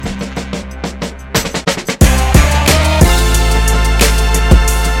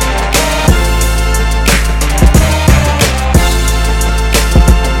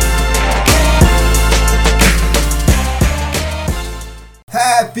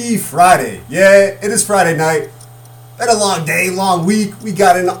Happy Friday. Yeah, it is Friday night. Been a long day, long week. We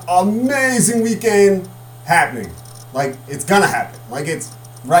got an amazing weekend happening. Like, it's gonna happen. Like, it's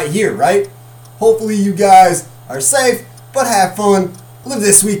right here, right? Hopefully you guys are safe, but have fun. Live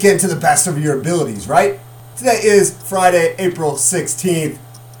this weekend to the best of your abilities, right? Today is Friday, April 16th.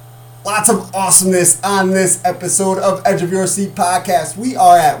 Lots of awesomeness on this episode of Edge of Your Seat podcast. We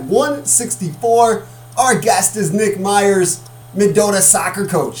are at 164. Our guest is Nick Myers, Mendota soccer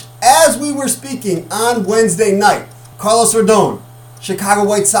coach. As we were speaking on Wednesday night, Carlos Rodon, Chicago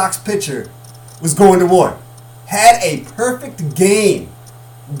White Sox pitcher, was going to war. Had a perfect game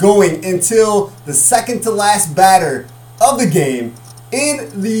going until the second to last batter of the game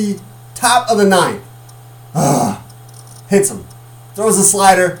in the top of the ninth. Hits him. Throws a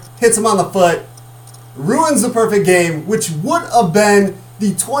slider, hits him on the foot, ruins the perfect game, which would have been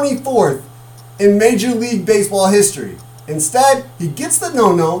the 24th in Major League Baseball history. Instead, he gets the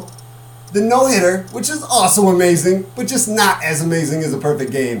no-hitter, which is also amazing, but just not as amazing as a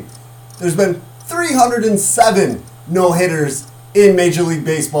perfect game. There's been 307 no-hitters in Major League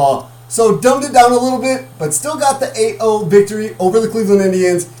Baseball, so dumbed it down a little bit, but still got the 8-0 victory over the Cleveland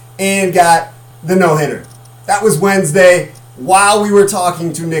Indians and got the no-hitter. That was Wednesday while we were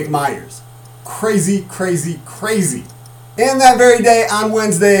talking to Nick Myers. Crazy, crazy, crazy. And that very day on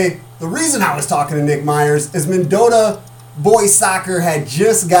Wednesday, the reason I was talking to Nick Myers is Mendota boys soccer had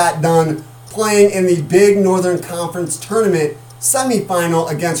just got done playing in the Big Northern Conference Tournament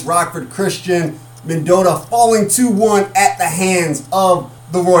semifinal against Rockford Christian. Mendota falling 2-1 at the hands of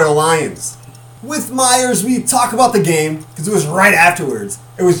the Royal Lions. With Myers, we talk about the game because it was right afterwards.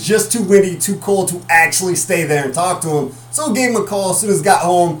 It was just too windy, too cold to actually stay there and talk to him. So I gave him a call as soon as I got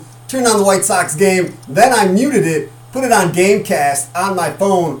home, turned on the White Sox game, then I muted it, put it on Gamecast on my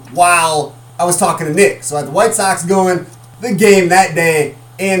phone while I was talking to Nick. So I had the White Sox going, the game that day,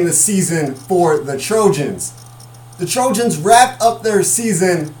 and the season for the Trojans. The Trojans wrapped up their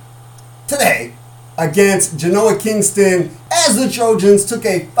season today against Genoa Kingston as the Trojans took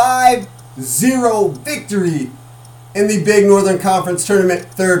a 5-0 victory in the Big Northern Conference Tournament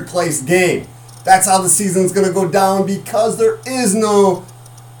third place game. That's how the season's going to go down because there is no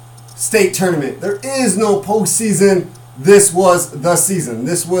state tournament. There is no postseason. This was the season.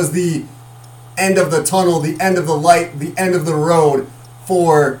 This was the end of the tunnel, the end of the light, the end of the road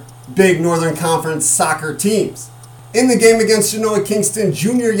for Big Northern Conference soccer teams. In the game against Genoa Kingston,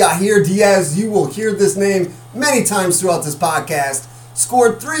 Junior Yahir Diaz, you will hear this name many times throughout this podcast,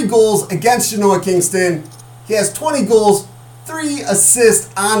 scored 3 goals against Genoa Kingston. He has 20 goals, 3 assists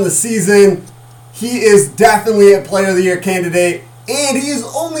on the season. He is definitely a Player of the Year candidate, and he is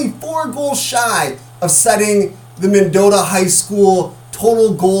only 4 goals shy of setting the Mendota High School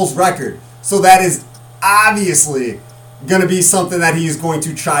total goals record. So that is obviously going to be something that he's going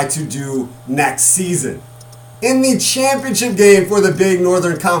to try to do next season. In the championship game for the Big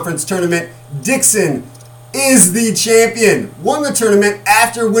Northern Conference Tournament, Dixon is the champion. Won the tournament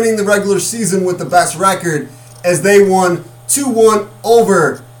after winning the regular season with the best record as they won 2-1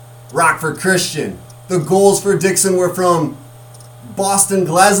 over Rockford Christian. The goals for Dixon were from Boston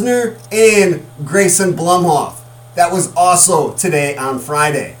Glesner and Grayson Blumhoff. That was also today on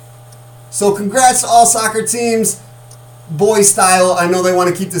Friday. So congrats to all soccer teams. Boy style, I know they want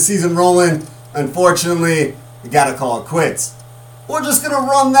to keep the season rolling. Unfortunately, we got to call it quits. We're just going to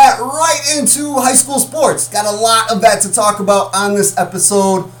run that right into high school sports. Got a lot of that to talk about on this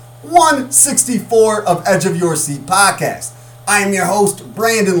episode 164 of Edge of Your Seat podcast. I am your host,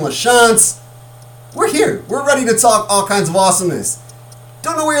 Brandon LaChance. We're here. We're ready to talk all kinds of awesomeness.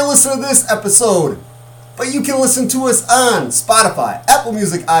 Don't know where you're listening to this episode, but you can listen to us on Spotify, Apple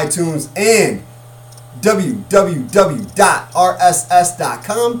Music, iTunes, and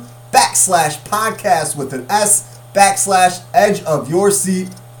www.rss.com/podcast with an S/ Edge of Your Seat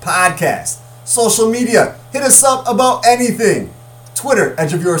podcast. Social media, hit us up about anything. Twitter,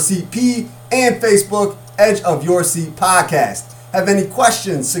 Edge of Your Seat P, and Facebook, Edge of Your Seat podcast. Have any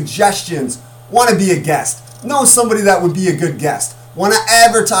questions, suggestions, want to be a guest, know somebody that would be a good guest, want to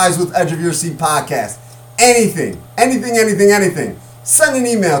advertise with Edge of Your Seat podcast, anything, send an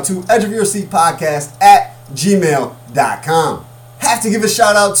email to edgeofyourseatpodcast@gmail.com. Have to give a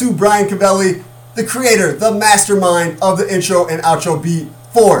shout out to Brian Cavelli, the creator, the mastermind of the intro and outro beat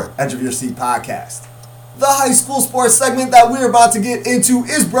for Edge of Your Seat podcast. The high school sports segment that we're about to get into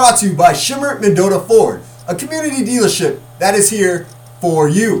is brought to you by Shimmer Mendota Ford, a community dealership that is here for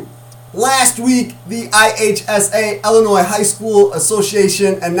you. Last week, the IHSA Illinois High School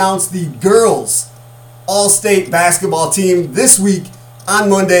Association announced the girls all-state basketball team. This week, on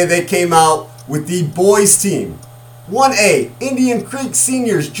Monday, they came out with the boys team. 1A, Indian Creek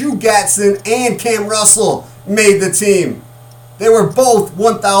seniors Drew Gatson and Cam Russell made the team. They were both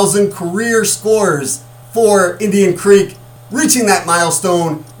 1,000 career scorers for Indian Creek, reaching that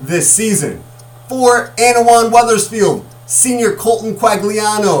milestone this season. For Anawan Wethersfield, senior Colton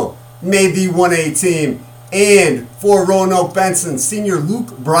Quagliano made the 1A team. And for Roanoke Benson, senior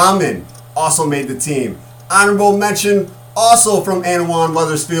Luke Brahman also made the team. Honorable mention also from Anawan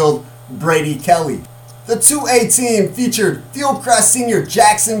Wethersfield, Brady Kelly. The 2A team featured Fieldcrest senior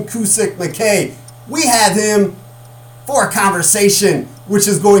Jackson Kusick McKay. We had him for a conversation which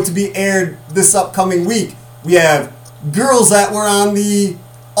is going to be aired this upcoming week. We have girls that were on the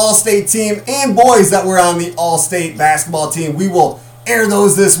All-State team and boys that were on the All-State basketball team. We will air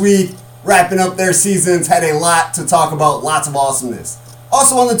those this week, wrapping up their seasons. Had a lot to talk about, lots of awesomeness.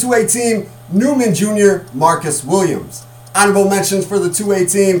 Also on the 2A team, Newman Jr. Marcus Williams. Honorable mentions for the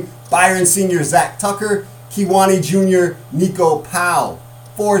 2A team, Byron Sr. Zach Tucker, Kiwani Jr. Nico Powell.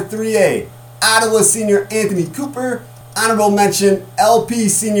 For 3A, Ottawa Senior Anthony Cooper. Honorable mention, LP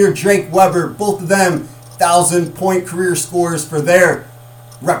Senior Drake Weber. Both of them 1,000-point career scorers for their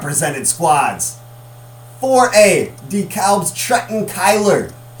represented squads. 4A, DeKalb's Trenton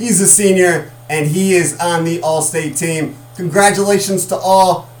Kyler. He's a senior and he is on the All-State team. Congratulations to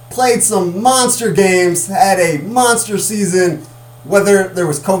all. Played some monster games, had a monster season. Whether there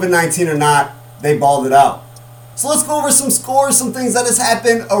was COVID-19 or not, they balled it out. So let's go over some scores, some things that has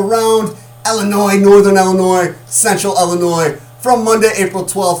happened around Illinois, Northern Illinois, Central Illinois from Monday, April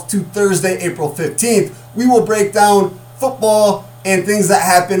 12th to Thursday, April 15th. We will break down football and things that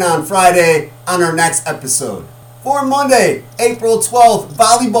happen on Friday on our next episode. For Monday, April 12th,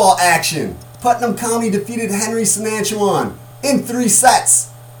 volleyball action. Putnam County defeated Henry Senatchewan in 3 sets.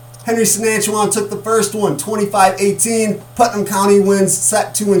 Henry Senatchewan took the first one, 25-18. Putnam County wins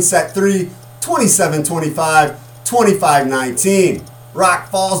set 2 and set 3, 27-25, 25-19.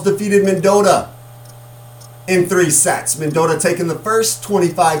 Rock Falls defeated Mendota in 3 sets. Mendota taking the first,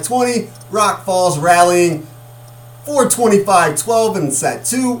 25-20. Rock Falls rallying for 25-12 in set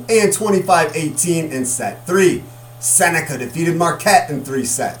 2 and 25-18 in set 3. Seneca defeated Marquette in 3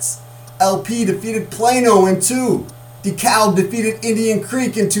 sets. LP defeated Plano in 2. DeKalb defeated Indian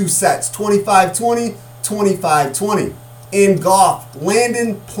Creek in 2 sets, 25-20, 25-20. In golf,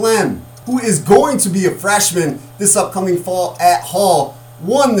 Landon Plem, who is going to be a freshman this upcoming fall at Hall,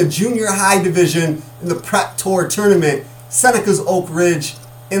 won the junior high division in the Prep Tour tournament, Seneca's Oak Ridge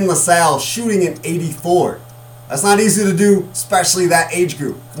in LaSalle, shooting an 84. That's not easy to do, especially that age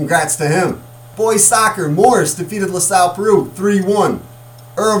group. Congrats to him. Boys soccer, Morris defeated LaSalle Peru 3-1.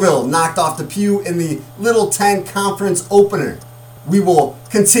 Irville knocked off the Pew in the Little 10 Conference opener. We will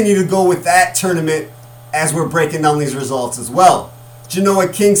continue to go with that tournament as we're breaking down these results as well. Genoa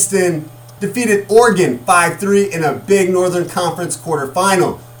Kingston defeated Oregon 5-3 in a big Northern Conference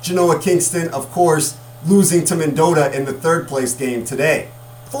quarterfinal. Genoa Kingston, of course, losing to Mendota in the 3rd place game today.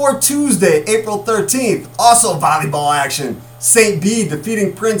 For Tuesday, April 13th, also volleyball action. St. Bede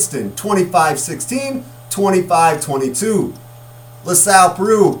defeating Princeton 25-16, 25-22. LaSalle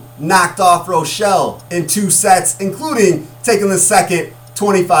Peru knocked off Rochelle in 2 sets, including taking the second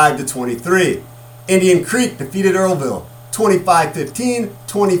 25-23. Indian Creek defeated Earlville 25-15,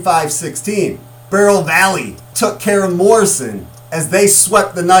 25-16. Beryl Valley took care of Morrison as they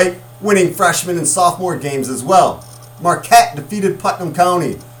swept the night, winning freshman and sophomore games as well. Marquette defeated Putnam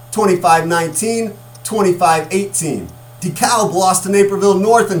County 25-19, 25-18. DeKalb lost to Naperville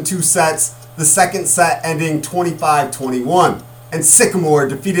North in 2 sets, the second set ending 25-21. And Sycamore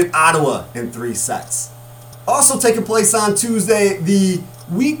defeated Ottawa in 3 sets. Also taking place on Tuesday, the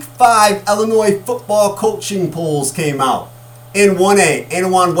Week 5 Illinois football coaching polls came out. In 1A,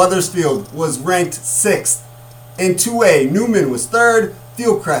 Anawan Wethersfield was ranked 6th. In 2A, Newman was 3rd,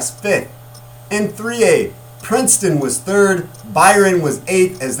 Fieldcrest 5th. In 3A, Princeton was 3rd, Byron was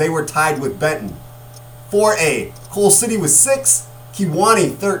 8th as they were tied with Benton. 4A, Coal City was 6th, Kiwani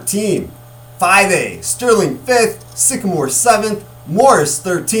 13th. 5A, Sterling 5th, Sycamore 7th, Morris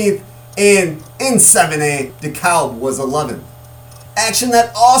 13th, and in 7A, DeKalb was 11th. Action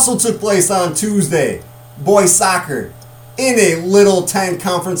that also took place on Tuesday, boys soccer. In a Little 10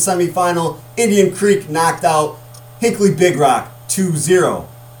 Conference semifinal, Indian Creek knocked out Hinckley Big Rock 2-0.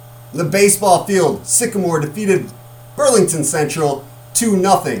 In the baseball field, Sycamore defeated Burlington Central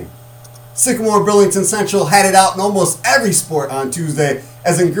 2-0. Sycamore Burlington Central had it out in almost every sport on Tuesday,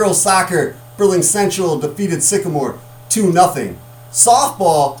 as in girls soccer, Burlington Central defeated Sycamore 2-0.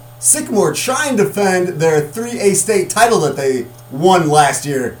 Softball, Sycamore trying to defend their 3A state title that they won last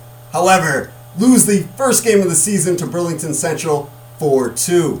year. However, lose the first game of the season to Burlington Central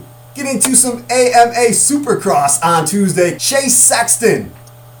 4-2. Getting to some AMA Supercross on Tuesday, Chase Sexton,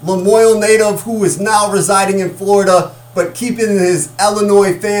 Lamoille native who is now residing in Florida but keeping his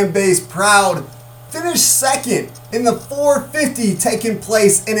Illinois fan base proud, finished second in the 450 taking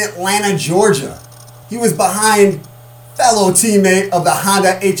place in Atlanta, Georgia. He was behind fellow teammate of the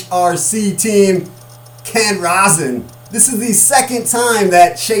Honda HRC team, Ken Rosen. This is the second time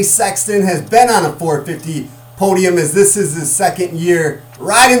that Chase Sexton has been on a 450 podium, as this is his second year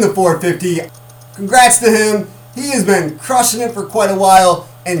riding the 450. Congrats to him. He has been crushing it for quite a while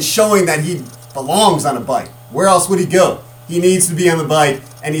and showing that he belongs on a bike. Where else would he go? He needs to be on the bike,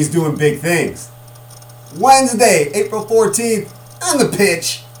 and he's doing big things. Wednesday, April 14th, on the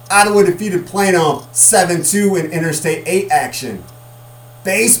pitch, Ottawa defeated Plano 7-2 in Interstate 8 action.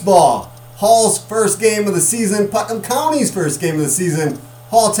 Baseball, Hall's first game of the season, Putnam County's first game of the season.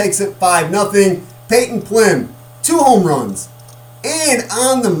 Hall takes it 5-0. Peyton Plim, 2 home runs. And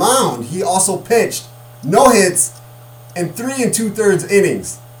on the mound, he also pitched no hits and 3 2/3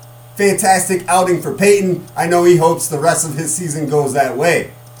 innings. Fantastic outing for Peyton. I know he hopes the rest of his season goes that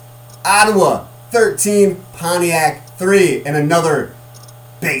way. Ottawa 13, Pontiac 3 in another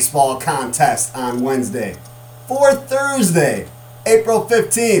baseball contest on Wednesday. For Thursday, April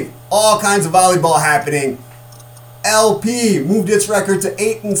 15th, all kinds of volleyball happening. LP moved its record to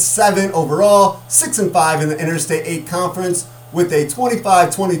 8-7 overall, 6-5 in the Interstate 8 Conference with a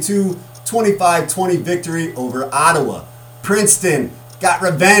 25-22, 25-20 victory over Ottawa. Princeton got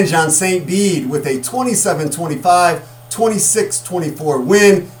revenge on St. Bede with a 27-25, 26-24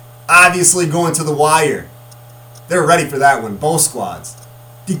 win, obviously going to the wire. They're ready for that one, both squads.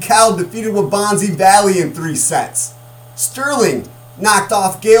 DeKalb defeated Waubonsie Valley in 3 sets. Sterling knocked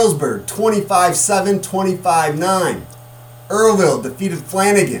off Galesburg 25-7, 25-9. Earlville defeated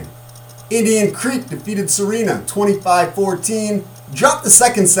Flanagan. Indian Creek defeated Serena 25-14, dropped the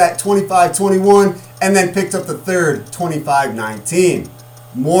second set 25-21, and then picked up the third 25-19.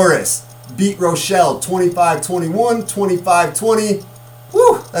 Morris beat Rochelle 25-21, 25-20.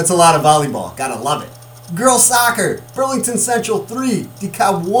 Whew, that's a lot of volleyball. Gotta love it. Girls soccer, Burlington Central 3,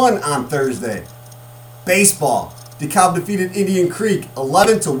 DeKalb 1 on Thursday. Baseball, DeKalb defeated Indian Creek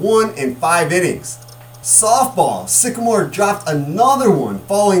 11-1 in 5 innings. Softball, Sycamore dropped another one,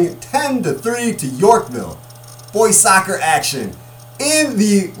 falling 10-3 to Yorkville. Boys soccer action in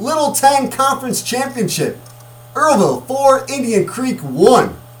the Little 10 Conference Championship. Earlville 4, Indian Creek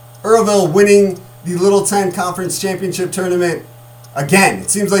 1. Earlville winning the Little 10 Conference Championship tournament. Again,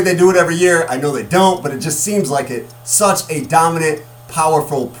 it seems like they do it every year. I know they don't, but it just seems like it. Such a dominant,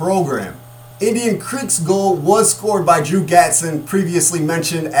 powerful program. Indian Creek's goal was scored by Drew Gatson, previously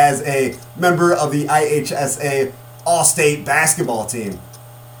mentioned as a member of the IHSA All-State basketball team.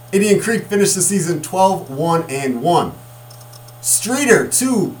 Indian Creek finished the season 12-1-1. Streeter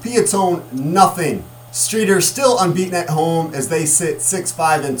 2, Piatone nothing. Streeter still unbeaten at home as they sit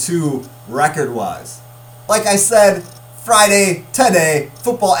 6-5-2 record-wise. Like I said, Friday, today,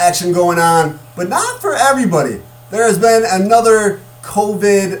 football action going on, but not for everybody. There has been another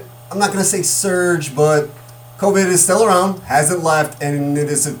COVID, I'm not going to say surge, but COVID is still around, hasn't left, and it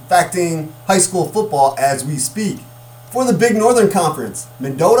is affecting high school football as we speak. For the Big Northern Conference,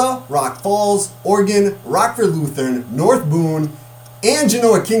 Mendota, Rock Falls, Oregon, Rockford Lutheran, North Boone, and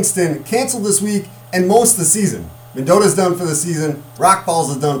Genoa Kingston canceled this week and most of the season. Mendota's done for the season, Rock Falls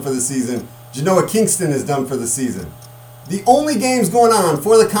is done for the season, Genoa Kingston is done for the season. The only games going on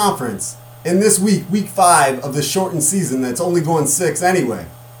for the conference in this week, week 5 of the shortened season that's only going 6 anyway.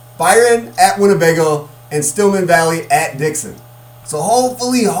 Byron at Winnebago and Stillman Valley at Dixon. So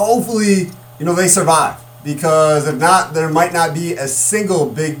hopefully, they survive. Because if not, there might not be a single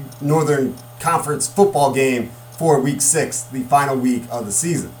Big Northern Conference football game for week 6, the final week of the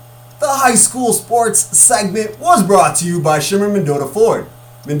season. The high school sports segment was brought to you by Shimmer Mendota Ford.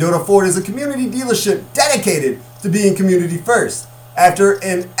 Mendota Ford is a community dealership dedicated to being community first. After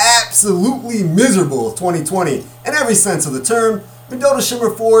an absolutely miserable 2020 in every sense of the term, Mendota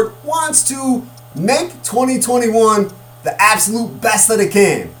Shimmer Ford wants to make 2021 the absolute best that it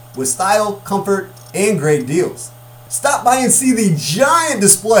can with style, comfort, and great deals. Stop by and see the giant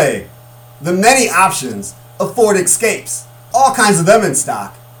display, the many options of Ford Escapes. All kinds of them in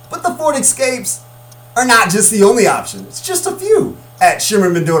stock. But the Ford Escapes are not just the only option. It's just a few at Shimmer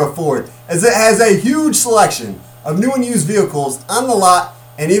Mendota Ford, as it has a huge selection of new and used vehicles on the lot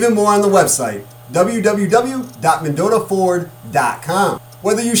and even more on the website, www.mendotaford.com.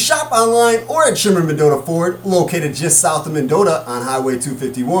 Whether you shop online or at Shimmer Mendota Ford, located just south of Mendota on Highway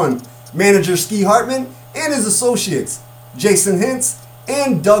 251, Manager Ski Hartman and his associates, Jason Hintz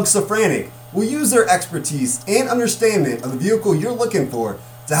and Doug Safranik, will use their expertise and understanding of the vehicle you're looking for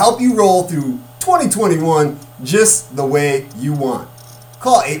to to help you roll through 2021 just the way you want.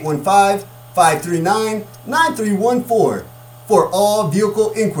 Call 815-539-9314 for all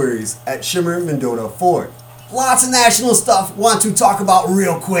vehicle inquiries at Shimmer Mendota Ford. Lots of national stuff want to talk about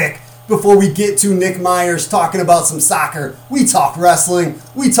real quick before we get to Nick Myers talking about some soccer. We talk wrestling,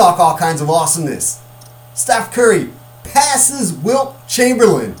 we talk all kinds of awesomeness. Steph Curry passes Wilt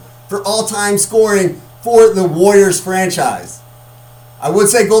Chamberlain for all-time scoring for the Warriors franchise. I would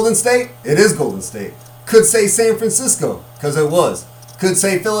say Golden State, it is Golden State. Could say San Francisco, because it was. Could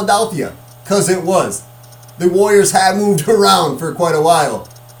say Philadelphia, because it was. The Warriors have moved around for quite a while,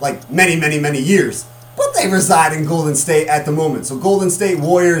 like many, many, many years. But they reside in Golden State at the moment. So Golden State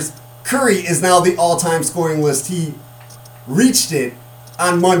Warriors, Curry is now the all-time scoring list. He reached it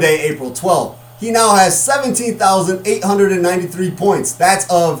on Monday, April 12th. He now has 17,893 points. That's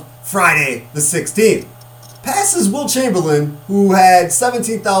of Friday the 16th. Passes Wilt Chamberlain, who had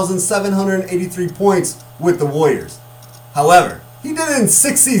 17,783 points with the Warriors. However, he did it in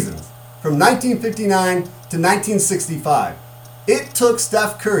 6 seasons, from 1959 to 1965. It took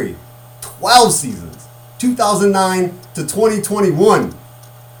Steph Curry 12 seasons, 2009 to 2021,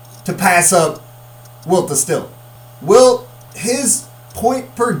 to pass up Wilt the Stilt. Wilt, his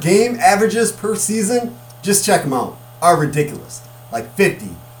point per game averages per season, just check them out, are ridiculous. Like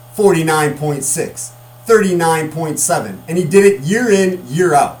 50, 49.6, 39.7, and he did it year in,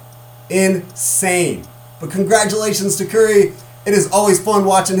 year out. Insane. But congratulations to Curry. It is always fun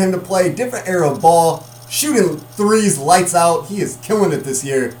watching him to play. Different era of ball, shooting threes lights out. He is killing it this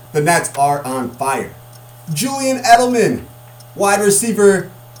year. The Nets are on fire. Julian Edelman, wide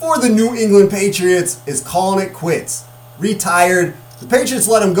receiver for the New England Patriots, is calling it quits. Retired. The Patriots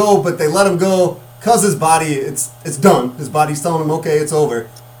let him go, but they let him go because his body, it's done. His body's telling him, okay, it's over.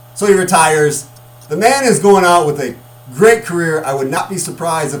 So he retires. The man is going out with a great career. I would not be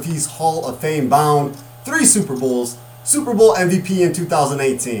surprised if he's Hall of Fame bound. 3 Super Bowls. Super Bowl MVP in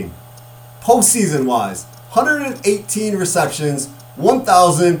 2018. Postseason wise, 118 receptions,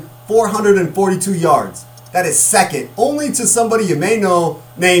 1,442 yards. That is second only to somebody you may know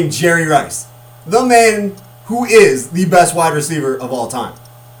named Jerry Rice, the man who is the best wide receiver of all time.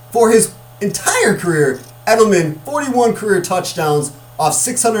 For his entire career, Edelman, 41 career touchdowns off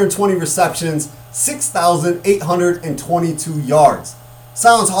 620 receptions, 6,822 yards.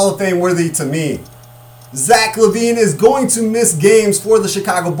 Sounds Hall of Fame worthy to me. Zach LaVine is going to miss games for the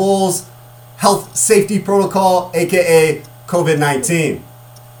Chicago Bulls. Health safety protocol, aka COVID-19.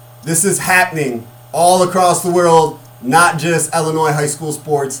 This is happening all across the world, not just Illinois high school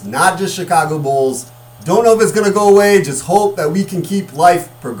sports, not just Chicago Bulls. Don't know if it's going to go away, just hope that we can keep life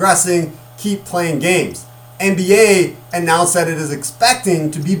progressing, keep playing games. NBA announced that it is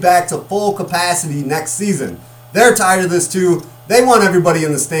expecting to be back to full capacity next season. They're tired of this too. They want everybody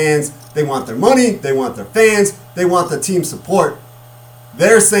in the stands. They want their money. They want their fans. They want the team support.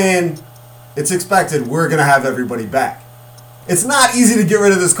 They're saying it's expected we're going to have everybody back. It's not easy to get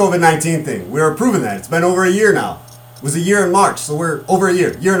rid of this COVID-19 thing. We're proving that. It's been over a year now. It was a year in March, so we're over a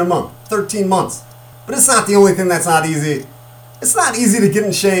year and a month, 13 months. But it's not the only thing that's not easy. It's not easy to get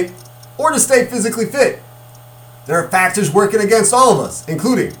in shape or to stay physically fit. There are factors working against all of us,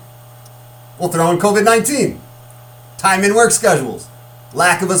 including, we'll throw in COVID-19, time in work schedules,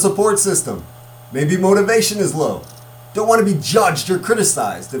 lack of a support system, maybe motivation is low, don't want to be judged or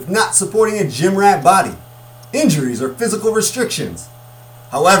criticized if not supporting a gym rat body, injuries or physical restrictions.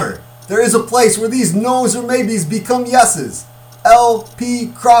 However, there is a place where these no's or maybes become yeses. LP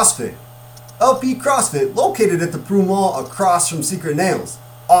CrossFit. LP CrossFit, located at the Prue Mall across from Secret Nails,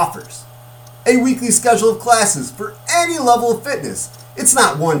 offers a weekly schedule of classes for any level of fitness. It's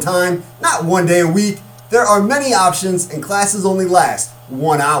not one time, not one day a week. There are many options and classes only last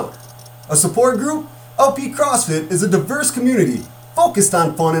 1 hour. A support group? LP CrossFit is a diverse community focused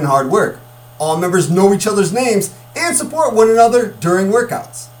on fun and hard work. All members know each other's names and support one another during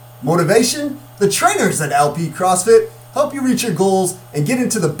workouts. Motivation? The trainers at LP CrossFit help you reach your goals and get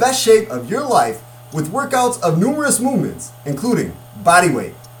into the best shape of your life with workouts of numerous movements, including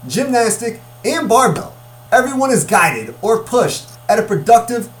bodyweight, gymnastic, and barbell. Everyone is guided or pushed at a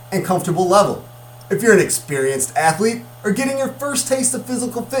productive and comfortable level. If you're an experienced athlete or getting your first taste of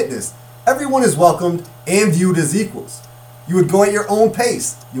physical fitness, everyone is welcomed and viewed as equals. You would go at your own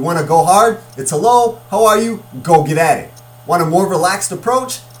pace. You want to go hard? It's hello, how are you? Go get at it. Want a more relaxed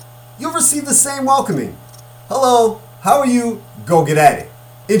approach? You'll receive the same welcoming. Hello, how are you? Go get at it.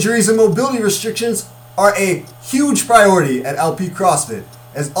 Injuries and mobility restrictions are a huge priority at LP CrossFit,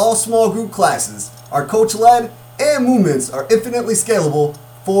 as all small group classes are coach-led and movements are infinitely scalable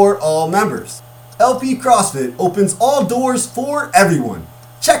for all members. LP CrossFit opens all doors for everyone,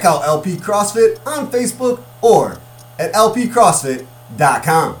 check out LP CrossFit on Facebook or at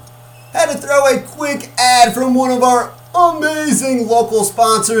lpcrossfit.com. Had to throw a quick ad from one of our amazing local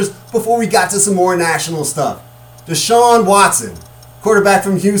sponsors before we got to some more national stuff. Deshaun Watson, quarterback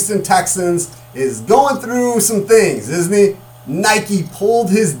from Houston Texans, is going through some things, isn't he? Nike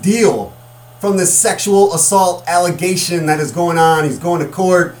pulled his deal from this sexual assault allegation that is going on. He's going to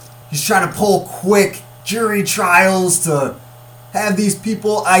court. He's trying to pull quick jury trials to have these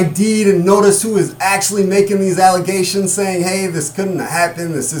people ID'd and notice who is actually making these allegations, saying, hey, this couldn't have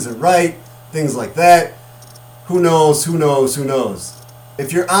happened, this isn't right, things like that. Who knows, who knows, who knows?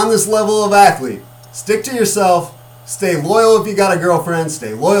 If you're on this level of athlete, stick to yourself, stay loyal if you got a girlfriend,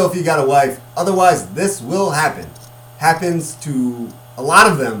 stay loyal if you got a wife, otherwise this will happen. Happens to a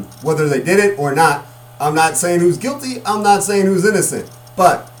lot of them, whether they did it or not. I'm not saying who's guilty, I'm not saying who's innocent,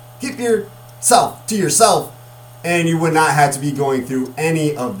 but keep yourself to yourself and you would not have to be going through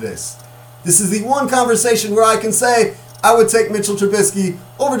any of this. This is the one conversation where I can say I would take Mitchell Trubisky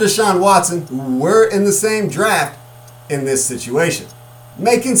over Deshaun Watson, who were in the same draft in this situation.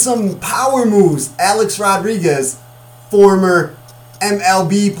 Making some power moves, Alex Rodriguez, former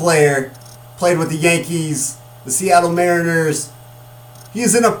MLB player, played with the Yankees, the Seattle Mariners. He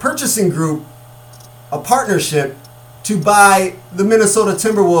is in a purchasing group, a partnership, to buy the Minnesota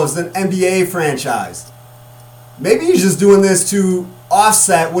Timberwolves, an NBA franchise. Maybe he's just doing this to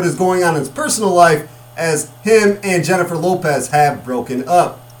offset what is going on in his personal life, as him and Jennifer Lopez have broken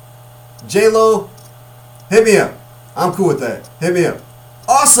up. J-Lo, hit me up. I'm cool with that. Hit me up.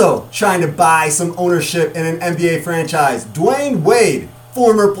 Also trying to buy some ownership in an NBA franchise. Dwayne Wade,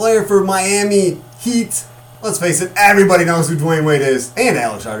 former player for Miami Heat. Let's face it, everybody knows who Dwayne Wade is, and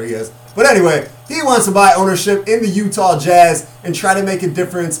Alex Rodriguez. But anyway, he wants to buy ownership in the Utah Jazz and try to make a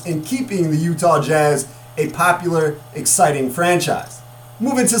difference in keeping the Utah Jazz a popular, exciting franchise.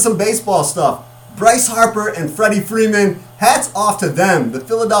 Moving to some baseball stuff. Bryce Harper and Freddie Freeman, hats off to them. The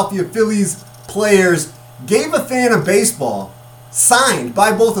Philadelphia Phillies players gave a fan of baseball, signed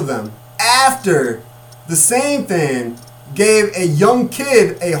by both of them, after the same fan gave a young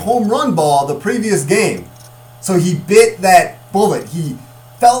kid a home run ball the previous game. So he bit that bullet. He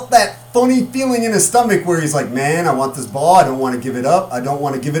felt that funny feeling in his stomach where he's like, man, I want this ball. I don't want to give it up. I don't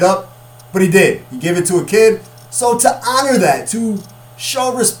want to give it up. But he did. He gave it to a kid. So to honor that, to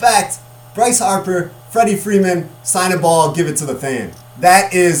show respect, Bryce Harper, Freddie Freeman, sign a ball, give it to the fan.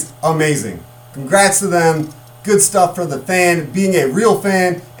 That is amazing. Congrats to them. Good stuff for the fan, being a real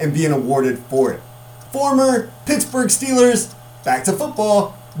fan and being awarded for it. Former Pittsburgh Steelers, back to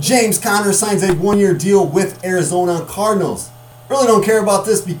football. James Conner signs a one-year deal with Arizona Cardinals. Really don't care about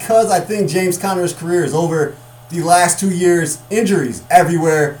this because I think James Conner's career is over. The last 2 years, injuries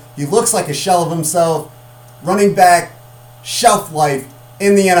everywhere. He looks like a shell of himself. Running back, shelf life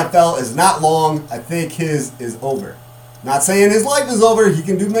in the NFL is not long. I think his is over. Not saying his life is over. He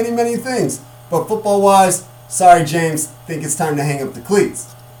can do many, many things. But football-wise, sorry, James. Think it's time to hang up the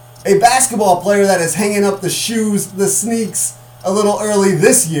cleats. A basketball player that is hanging up the shoes, the sneaks, a little early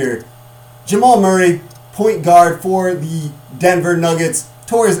this year. Jamal Murray, point guard for the Denver Nuggets,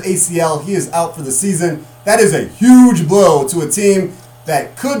 tore his ACL. He is out for the season. That is a huge blow to a team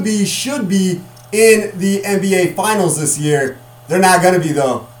that could be, should be in the NBA Finals this year. They're not going to be,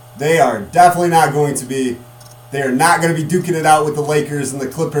 though. They are definitely not going to be. They are not going to be duking it out with the Lakers and the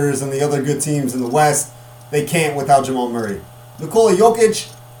Clippers and the other good teams in the West. They can't without Jamal Murray. Nikola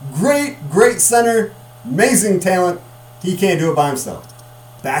Jokic, great center, amazing talent. He can't do it by himself.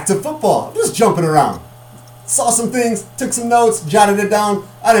 Back to football. I'm just jumping around. Saw some things, took some notes, jotted it down.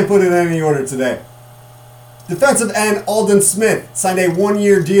 I didn't put it in any order today. Defensive end Aldon Smith signed a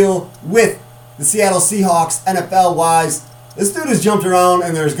one-year deal with the Seattle Seahawks. NFL-wise, this dude has jumped around,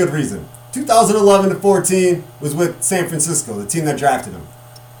 and there's good reason. 2011 to 14 was with San Francisco, the team that drafted him.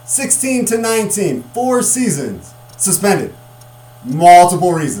 16 to 19, 4 seasons, suspended.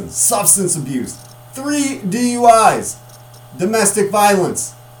 Multiple reasons. Substance abuse, 3 DUIs, domestic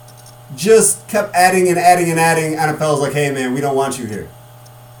violence. Just kept adding and adding and adding. NFL's like, hey man, we don't want you here.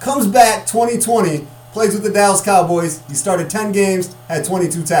 Comes back 2020, plays with the Dallas Cowboys. He started 10 games, had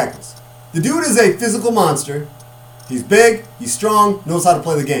 22 tackles. The dude is a physical monster. He's big, he's strong, knows how to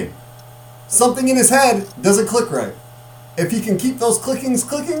play the game. Something in his head doesn't click right. If he can keep those clickings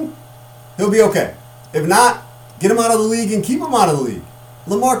clicking, he'll be okay. If not, get him out of the league and keep him out of the league.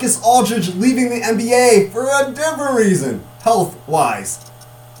 LaMarcus Aldridge leaving the NBA for a different reason, health-wise.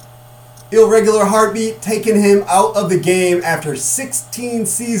 Irregular heartbeat taking him out of the game after 16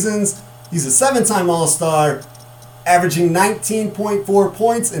 seasons. He's a 7-time All-Star, averaging 19.4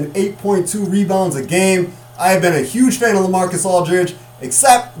 points and 8.2 rebounds a game. I have been a huge fan of LaMarcus Aldridge,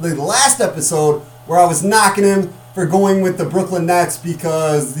 Except the last episode where I was knocking him for going with the Brooklyn Nets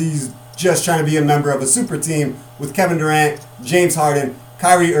because he's just trying to be a member of a super team with Kevin Durant, James Harden,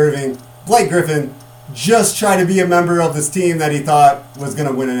 Kyrie Irving, Blake Griffin, just trying to be a member of this team that he thought was going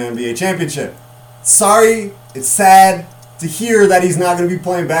to win an NBA championship. Sorry, it's sad to hear that he's not going to be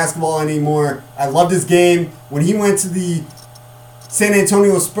playing basketball anymore. I loved his game. When he went to the San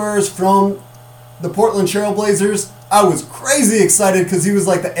Antonio Spurs from the Portland Trail Blazers, I was crazy excited because he was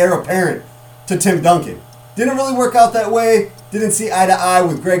like the heir apparent to Tim Duncan. Didn't really work out that way. Didn't see eye to eye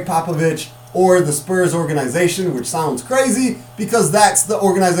with Greg Popovich or the Spurs organization, which sounds crazy because that's the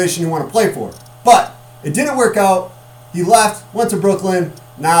organization you want to play for. But it didn't work out. He left, went to Brooklyn.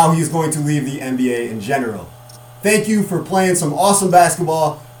 Now he's going to leave the NBA in general. Thank you for playing some awesome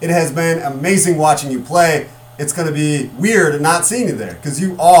basketball. It has been amazing watching you play. It's going to be weird not seeing you there because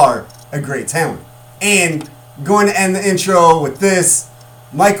you are a great talent. And going to end the intro with this.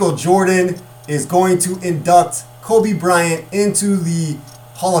 Michael Jordan is going to induct Kobe Bryant into the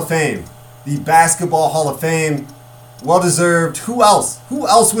Hall of Fame. The Basketball Hall of Fame. Well-deserved. Who else? Who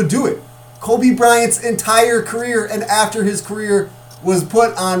else would do it? Kobe Bryant's entire career and after his career was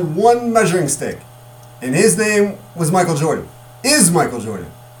put on one measuring stick. And his name was Michael Jordan. Is Michael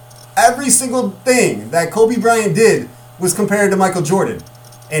Jordan. Every single thing that Kobe Bryant did was compared to Michael Jordan.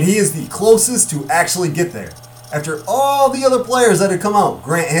 And he is the closest to actually get there. After all the other players that had come out,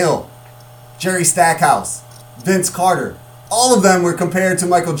 Grant Hill, Jerry Stackhouse, Vince Carter, all of them were compared to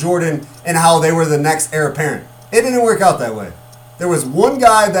Michael Jordan and how they were the next heir apparent. It didn't work out that way. There was one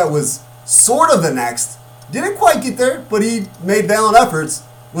guy that was sort of the next, didn't quite get there, but he made valiant efforts,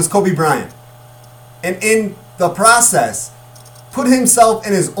 was Kobe Bryant. And in the process, put himself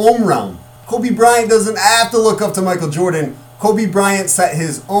in his own realm. Kobe Bryant doesn't have to look up to Michael Jordan. Kobe Bryant set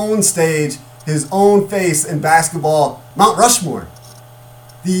his own stage, his own face in basketball, Mount Rushmore.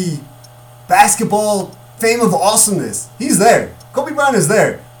 The basketball fame of awesomeness. He's there. Kobe Bryant is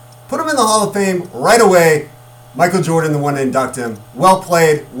there. Put him in the Hall of Fame right away. Michael Jordan, the one to induct him. Well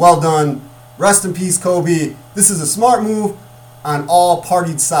played. Well done. Rest in peace, Kobe. This is a smart move on all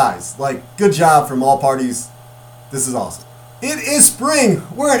parties' sides. Like, good job from all parties. This is awesome. It is spring.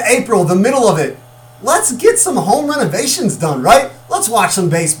 We're in April, the middle of it. Let's get some home renovations done, right? Let's watch some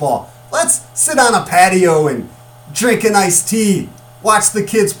baseball. Let's sit on a patio and drink an iced tea. Watch the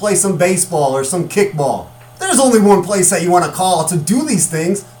kids play some baseball or some kickball. There's only one place that you want to call to do these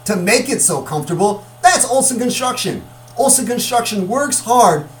things, to make it so comfortable. That's Olsen Construction. Olsen Construction works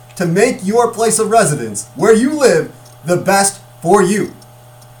hard to make your place of residence, where you live, the best for you.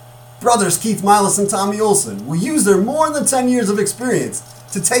 Brothers Keith Milas and Tommy Olsen will use their more than 10 years of experience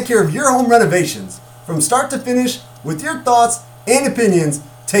to take care of your home renovations from start to finish with your thoughts and opinions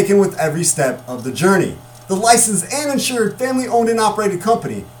taken with every step of the journey. The licensed and insured family-owned and operated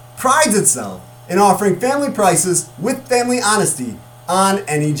company prides itself in offering family prices with family honesty on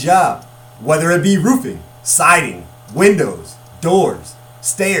any job. Whether it be roofing, siding, windows, doors,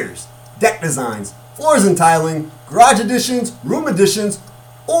 stairs, deck designs, floors and tiling, garage additions, room additions,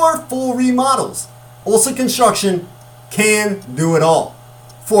 or full remodels. Olsen Construction can do it all.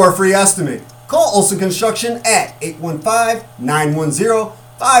 For a free estimate, call Olsen Construction at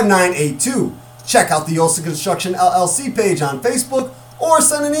 815-910-5982. Check out the Olsen Construction LLC page on Facebook or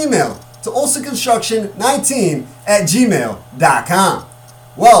send an email to olsenconstruction19@gmail.com.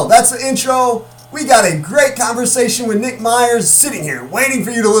 Well, that's the intro. We got a great conversation with Nick Myers sitting here waiting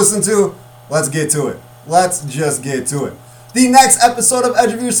for you to listen to. Let's get to it. Let's just get to it. The next episode of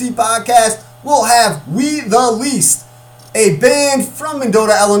Edge of Your Seat podcast will have We the Least, a band from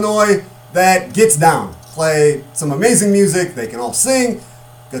Mendota, Illinois that gets down. Play some amazing music. They can all sing,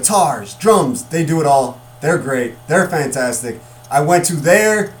 guitars, drums. They do it all. They're great. They're fantastic. I went to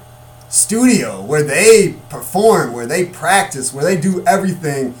their studio where they perform, where they practice, where they do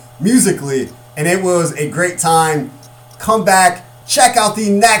everything musically, and it was a great time. Come back, check out the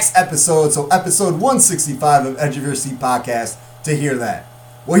next episode, so episode 165 of Edge of Your Seat podcast, to hear that.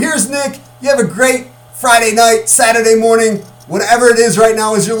 Well, here's Nick. You have a great Friday night, Saturday morning, whatever it is right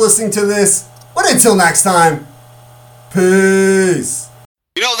now as you're listening to this. But until next time, peace.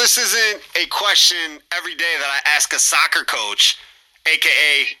 You know, this isn't a question every day that I ask a soccer coach,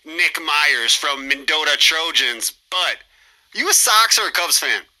 a.k.a. Nick Myers from Mendota Trojans, but you a Sox or a Cubs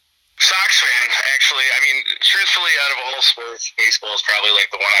fan? Sox fan, actually. I mean, truthfully, out of all sports, baseball is probably like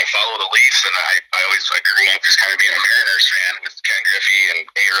the one I follow the least, and I grew up just kind of being a Mariners fan with Ken Griffey and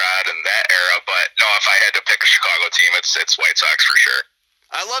A-Rod and that era, but no, if I had to pick a Chicago team, it's White Sox for sure.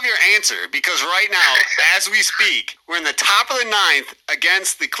 I love your answer because right now, as we speak, we're in the top of the ninth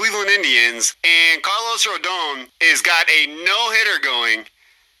against the Cleveland Indians, and Carlos Rodon has got a no-hitter going,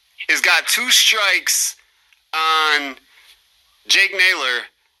 has got 2 strikes on Jake Naylor,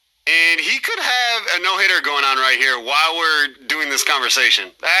 and he could have a no-hitter going on right here while we're doing this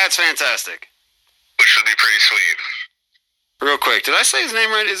conversation. That's fantastic. Which would be pretty sweet. Real quick, did I say his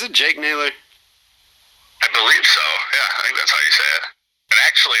name right? Is it Jake Naylor? I believe so. Yeah, I think that's how you say it. And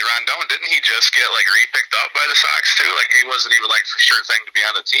actually, Rondon, didn't he just get, like, re-picked up by the Sox, too? Like, he wasn't even, like, for sure thing to be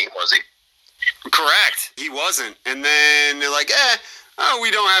on the team, was he? Correct. He wasn't. And then they're like, we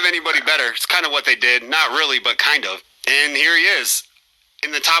don't have anybody better. It's kind of what they did. Not really, but kind of. And here he is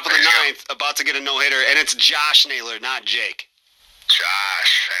in the top of the ninth, about to get a no-hitter, and it's Josh Naylor, not Jake.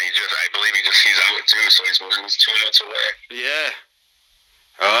 Josh. And I believe he's out, too, so he's 2 minutes away. Yeah.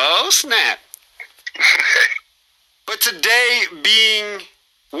 Oh, snap. But today being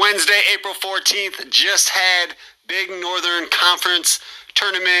Wednesday, April 14th, just had Big Northern Conference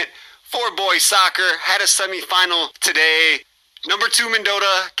tournament for boys soccer. Had a semifinal today. Number 2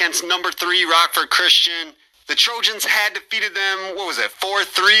 Mendota against number 3 Rockford Christian. The Trojans had defeated them,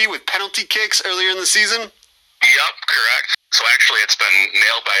 4-3 with penalty kicks earlier in the season? Yep, correct. So actually it's been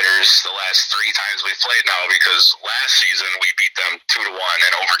nail biters the last 3 times we've played now because last season we beat them 2-1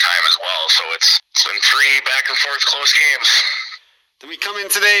 in overtime as well. So it's been 3 back and forth close games. Then we come in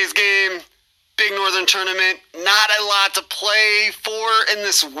today's game, Big Northern Tournament. Not a lot to play for in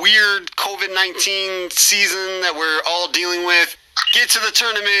this weird COVID-19 season that we're all dealing with. Get to the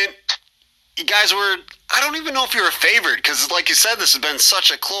tournament. You guys were, I don't even know if you were favored because like you said, this has been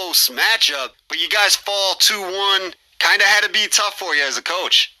such a close matchup. But you guys fall 2-1. Kind of had to be tough for you as a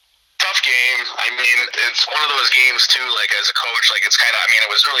coach. Tough game. I mean, it's one of those games, too, like, as a coach, like, it's kind of, I mean,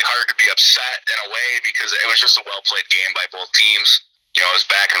 it was really hard to be upset in a way because it was just a well-played game by both teams. You know, it was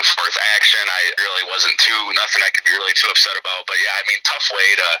back and forth action. I really wasn't nothing I could be really too upset about. But, yeah, I mean, tough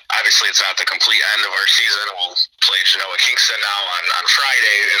way to, obviously, it's not the complete end of our season. We'll play Genoa Kingston now on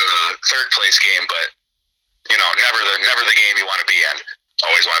Friday in the 3rd place game, but, you know, never the game you want to be in.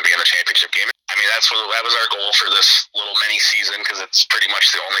 Always want to be in the championship game. I mean, that was our goal for this little mini season because it's pretty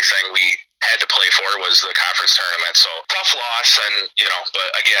much the only thing we had to play for was the conference tournament. So tough loss, and but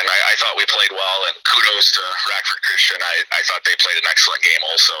again, I thought we played well, and kudos to Rockford Christian. I thought they played an excellent game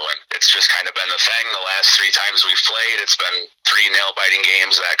also, and it's just kind of been the thing the last 3 times we've played. It's been 3 nail-biting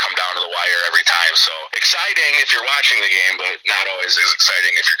games that come down to the wire every time. So exciting if you're watching the game, but not always as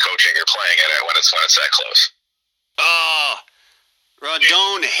exciting if you're coaching or playing in it when it's that close. Oh,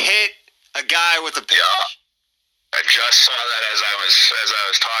 Rondon hit a guy with a pitch. Yeah. I just saw that as I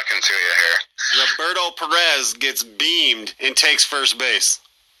was talking to you here. Roberto Perez gets beamed and takes first base.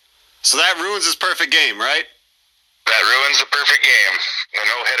 So that ruins his perfect game, right? That ruins the perfect game. A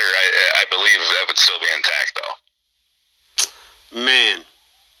no-hitter, I believe that would still be intact, though. Man.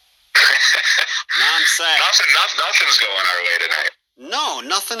 Non-sack. Nothing's going our way tonight. No,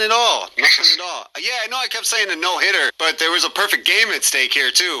 nothing at all. Nothing at all. Yeah, I know I kept saying a no-hitter, but there was a perfect game at stake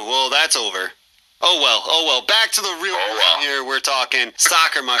here, too. Well, that's over. Oh, well. Back to the real reason here. We're talking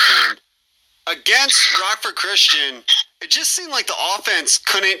soccer, my friend. Against Rockford Christian, it just seemed like the offense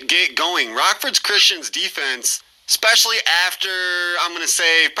couldn't get going. Rockford Christian's defense, especially after, I'm going to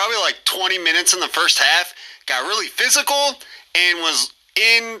say, probably like 20 minutes in the first half, got really physical and was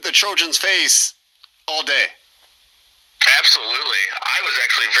in the Trojans' face all day. Absolutely. I was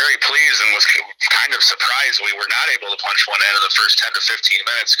actually very pleased and was kind of surprised we were not able to punch one in the first 10 to 15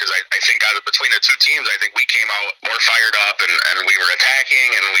 minutes because I think between the 2 teams, I think we came out more fired up and we were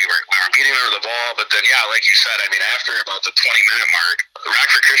attacking and we were beating them the ball. But then, yeah, like you said, I mean, after about the 20-minute mark,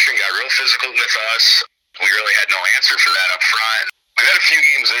 Rockford Christian got real physical with us. We really had no answer for that up front. We've had a few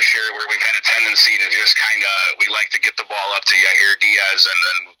games this year where we've had a tendency to just we like to get the ball up to Yair Diaz, and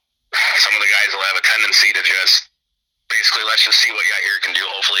then some of the guys will have a tendency to just basically, let's just see what Yair can do.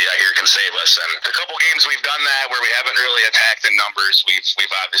 Hopefully Yair can save us. And a couple games we've done that where we haven't really attacked in numbers.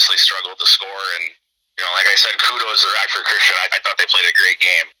 We've obviously struggled to score. And, like I said, kudos to Rockford Christian. I thought they played a great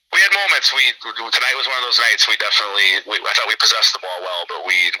game. We had moments. Tonight was one of those nights I thought we possessed the ball well, but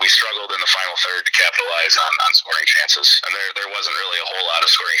we struggled in the final third to capitalize on scoring chances. And there wasn't really a whole lot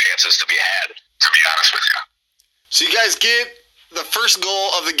of scoring chances to be had, to be honest with you. So you guys get the first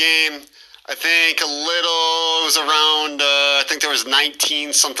goal of the game. I think it was around, I think there was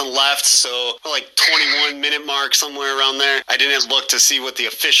 19 something left, so like 21-minute mark, somewhere around there. I didn't look to see what the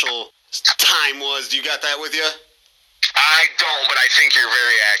official time was. Do you got that with you? I don't, but I think you're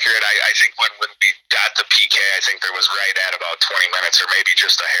very accurate. I think when we got the PK, I think there was right at about 20 minutes or maybe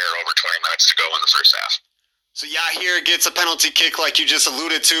just a hair over 20 minutes to go in the first half. So Yahir gets a penalty kick like you just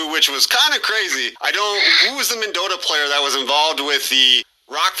alluded to, which was kind of crazy. Who was the Mendota player that was involved with the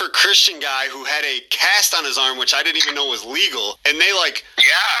Rockford Christian guy who had a cast on his arm, which I didn't even know was legal, and they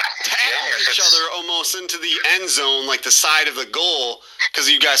tackled each other almost into the end zone, like the side of the goal, because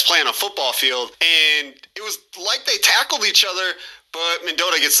you guys play on a football field, and it was like they tackled each other, but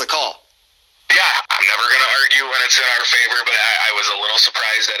Mendota gets the call. Yeah, I'm never going to argue when it's in our favor, but I was a little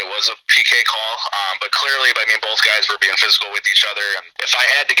surprised that it was a PK call. But clearly, both guys were being physical with each other. And if I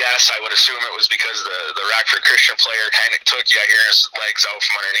had to guess, I would assume it was because the Rockford Christian player kind of took Yahir's legs out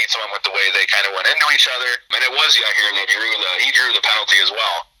from underneath him with the way they kind of went into each other. And it was Yahir that drew the penalty as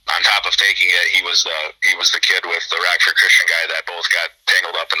well. On top of taking it, he was the kid with the Rockford Christian guy that both got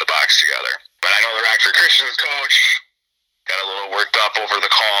tangled up in the box together. But I know the Rockford Christian coach got a little worked up over the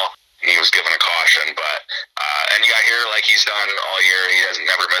call. He was given a caution, but and Yahir, like he's done all year, he has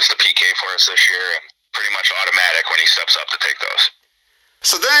never missed a PK for us this year, and pretty much automatic when he steps up to take those.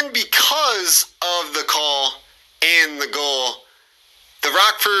 So then, because of the call and the goal, the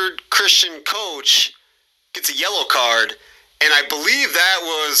Rockford Christian coach gets a yellow card, and I believe that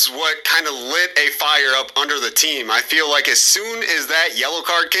was what kind of lit a fire up under the team. I feel like as soon as that yellow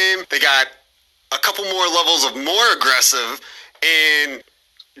card came, they got a couple more levels of more aggressive and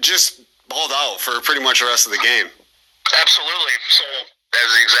just balled out for pretty much the rest of the game. Absolutely. So that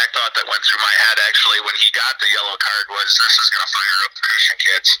was the exact thought that went through my head, actually, when he got the yellow card, was this is going to fire up the Christian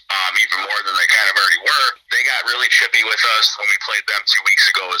kids even more than they kind of already were. They got really chippy with us when we played them 2 weeks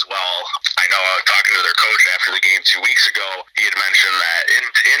ago as well. I know talking to their coach after the game 2 weeks ago, he had mentioned that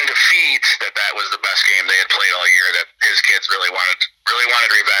in defeat, that was the best game they had played all year, that his kids really wanted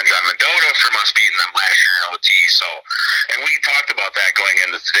revenge on Mendota from us beating them last year in OT. So, and we talked about that going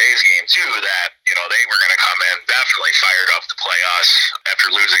into today's game too, that, they were going to come in definitely fired up to play us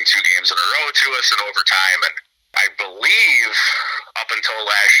after losing 2 games in a row to us in overtime. And I believe up until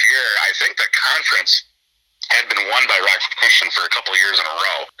last year, I think the conference had been won by Rockford Christian for a couple of years in a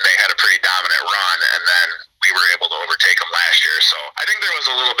row. They had a pretty dominant run, and then we were able to overtake them last year. So I think there was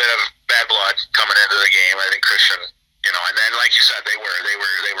a little bit of bad blood coming into the game. I think Christian, and then like you said, they were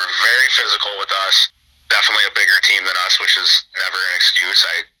very physical with us. Definitely a bigger team than us, which is never an excuse.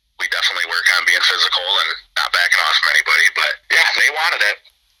 We definitely work on being physical and not backing off from anybody. But yeah, they wanted it.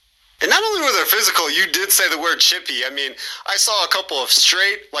 And not only were they physical, you did say the word chippy. I mean, I saw a couple of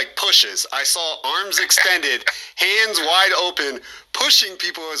straight, pushes. I saw arms extended, hands wide open, pushing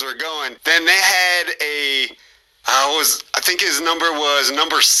people as we're going. Then they had I think his number was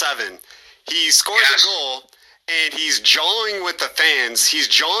number 7. He scores a goal, and he's jawing with the fans. He's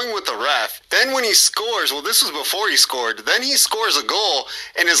jawing with the ref. Then when he scores, this was before he scored, then he scores a goal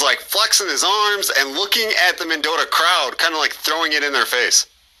and is flexing his arms and looking at the Mendota crowd, kind of throwing it in their face.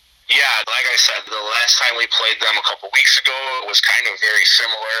 Yeah, like I said, the last time we played them a couple weeks ago, it was kind of very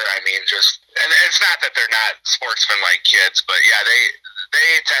similar. I mean, and it's not that they're not sportsmen-like kids, but yeah,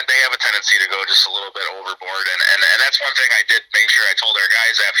 they have a tendency to go just a little bit overboard, and that's one thing I did make sure I told our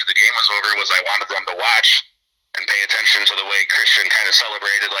guys after the game was over, was I wanted them to watch and pay attention to the way Christian kind of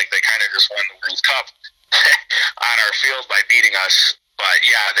celebrated, like they kind of just won the World Cup on our field by beating us. But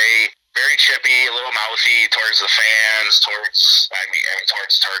yeah, they very chippy, a little mouthy towards the fans, towards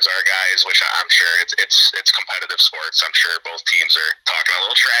our guys, which I'm sure it's competitive sports. I'm sure both teams are talking a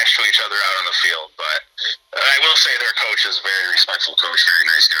little trash to each other out on the field. But I will say their coach is a very respectful coach, very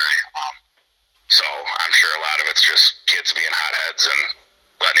nice guy. So I'm sure a lot of it's just kids being hotheads and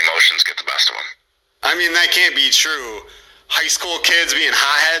letting emotions get the best of them. I mean, that can't be true. High school kids being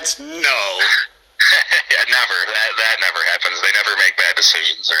hotheads? No. Yeah, never. That never happens. They never make bad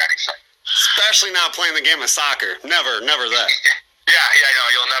decisions or anything. Especially not playing the game of soccer. Never that. Yeah, no,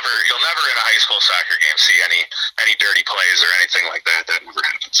 you'll never in a high school soccer game see any dirty plays or anything like that. That never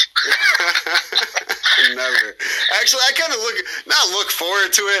happens. Never. Actually, I kind of look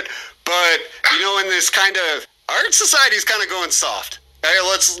forward to it, but in this kind of our society's kind of going soft. Hey,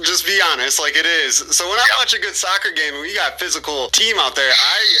 let's just be honest, like it is. So when I watch a good soccer game and we got physical team out there,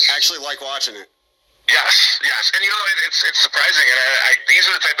 I actually like watching it. Yes, and it's surprising, and these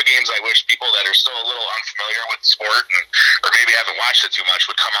are the type of games I wish people that are still a little unfamiliar with the sport or maybe haven't watched it too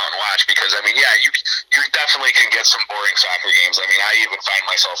much would come out and watch, because you definitely can get some boring soccer games. I mean, I even find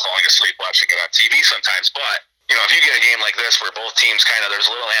myself falling asleep watching it on TV sometimes, but if you get a game like this where both teams there's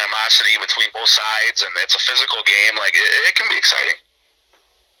a little animosity between both sides and it's a physical game, it can be exciting.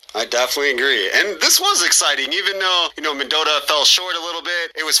 I definitely agree. And this was exciting, even though, Mendota fell short a little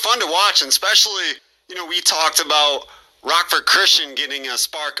bit. It was fun to watch, and especially, we talked about Rockford Christian getting a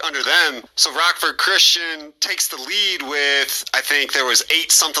spark under them. So Rockford Christian takes the lead with, I think there was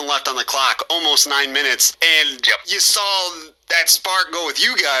 8 something left on the clock, almost 9 minutes. And you saw that spark go with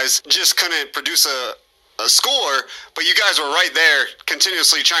you guys, just couldn't produce a score, but you guys were right there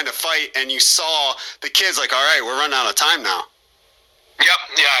continuously trying to fight, and you saw the kids like, all right, we're running out of time now. Yep,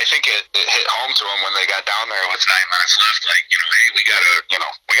 yeah, I think it hit home to them when they got down there with 9 minutes left. Like, hey, we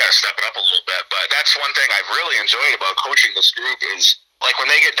gotta step it up a little bit. But that's one thing I've really enjoyed about coaching this group is, like, when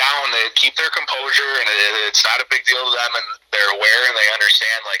they get down, they keep their composure, and it's not a big deal to them, and they're aware and they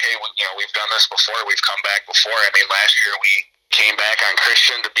understand, like, hey, we've done this before, we've come back before. I mean, last year we came back on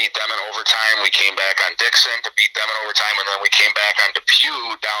Christian to beat them in overtime. We came back on Dixon to beat them in overtime, and then we came back on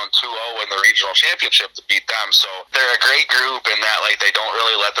Depew down 2-0 in the regional championship to beat them. So they're a great group in that, like, they don't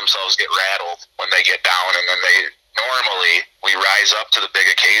really let themselves get rattled when they get down, and then normally we rise up to the big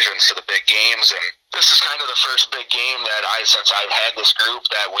occasions, to the big games, and this is kind of the first big game that since I've had this group,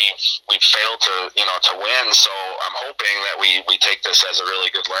 that we've failed to win. So I'm hoping that we take this as a really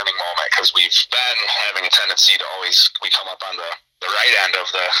good learning moment, because we've been having a tendency to we come up on the right end of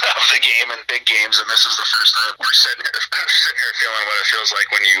the game in big games, and this is the first time we're sitting here feeling what it feels like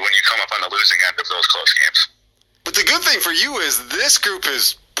when you come up on the losing end of those close games. But the good thing for you is this group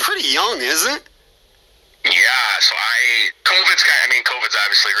is pretty young, isn't it? Yeah, so COVID's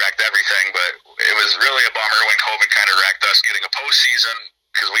obviously wrecked everything, but it was really a bummer when COVID kind of wrecked us getting a postseason,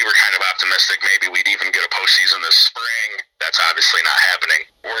 because we were kind of optimistic maybe we'd even get a postseason this spring. That's obviously not happening.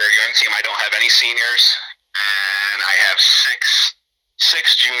 We're a young team. I don't have any seniors, and I have six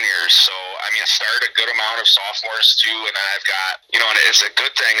juniors, so I start a good amount of sophomores too, and then I've got, and it's a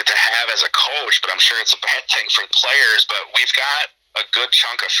good thing to have as a coach, but I'm sure it's a bad thing for the players. But we've got a good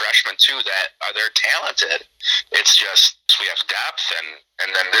chunk of freshmen too that they're talented. It's just we have depth,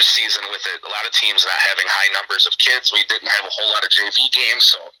 and then this season with it, a lot of teams not having high numbers of kids, we didn't have a whole lot of JV games,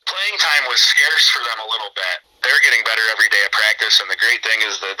 so playing time was scarce for them a little bit. They're getting better every day at practice, and the great thing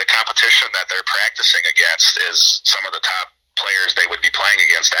is the competition that they're practicing against is some of the top players they would be playing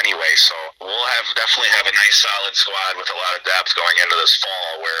against anyway. So we'll definitely have a nice solid squad with a lot of depth going into this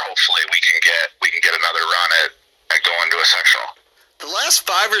fall, where hopefully we can get another run at going to a sectional. The last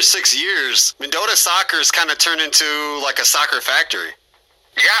 5 or 6 years, Mendota soccer has kind of turned into like a soccer factory.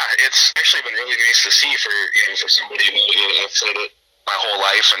 Yeah, it's actually been really nice to see for somebody who played it my whole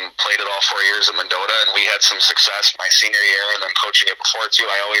life and played it all 4 years at Mendota, and we had some success my senior year, and then coaching it before too.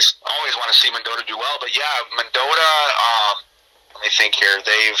 I always want to see Mendota do well, but yeah, Mendota. Let me think here.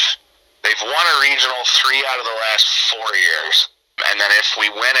 They've won a regional 3 out of the last 4 years. And then if we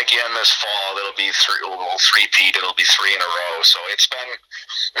win again this fall, it'll be three-peat. It'll be 3 in a row. So it's been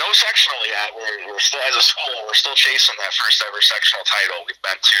no sectional yet. We're still, as a school, we're still chasing that first ever sectional title. We've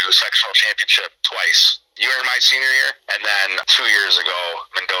been to sectional championship twice. You were in my senior year, and then 2 years ago,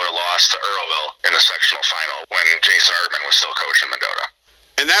 Mendota lost to Earlville in the sectional final when Jason Artman was still coaching Mendota.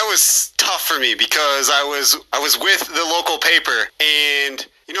 And that was tough for me because I was with the local paper, and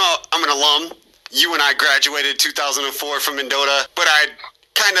I'm an alum. You and I graduated 2004 from Mendota, but I'd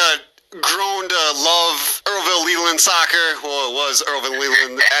kind of grown to love Earlville Leland soccer. Well, it was Earlville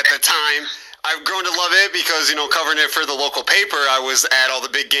Leland at the time. I've grown to love it because, covering it for the local paper, I was at all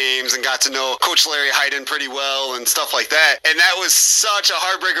the big games and got to know Coach Larry Hayden pretty well and stuff like that. And that was such a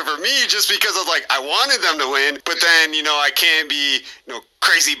heartbreaker for me just because of, I wanted them to win, but then, I can't be,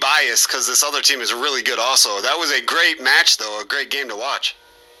 crazy biased because this other team is really good also. That was a great match, though, a great game to watch.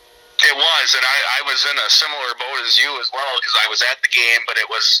 It was, and I was in a similar boat as you as well, because I was at the game, but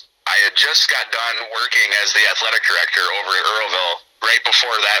I had just got done working as the athletic director over at Earlville right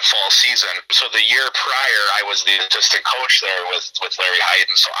before that fall season. So the year prior, I was the assistant coach there with Larry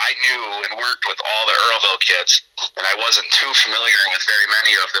Hayden. So I knew and worked with all the Earlville kids, and I wasn't too familiar with very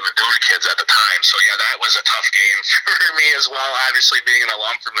many of the Mendota kids at the time. So yeah, that was a tough game for me as well, obviously being an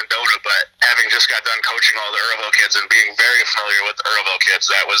alum from Mendota, but having just got done coaching all the Earlville kids and being very familiar with the Earlville kids,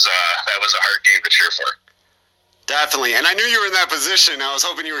 that was a hard game to cheer for. Definitely. And I knew you were in that position. I was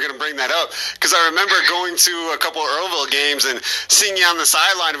hoping you were going to bring that up because I remember going to a couple of Earlville games and seeing you on the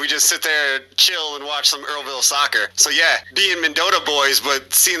sideline. We just sit there, chill, and watch some Earlville soccer. So, yeah, being Mendota boys,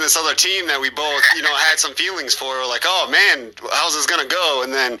 but seeing this other team that we both, had some feelings for, like, oh, man, how's this going to go?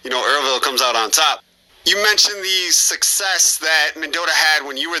 And then, Earlville comes out on top. You mentioned the success that Mendota had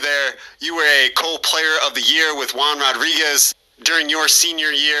when you were there. You were a co-player of the year with Juan Rodriguez during your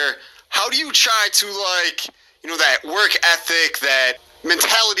senior year. How do you try to, that work ethic, that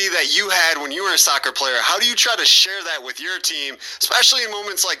mentality that you had when you were a soccer player, how do you try to share that with your team, especially in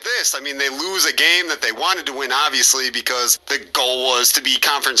moments like this? I mean, they lose a game that they wanted to win, obviously, because the goal was to be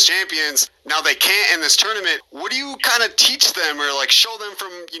conference champions. Now they can't in this tournament. What do you kind of teach them or like show them from,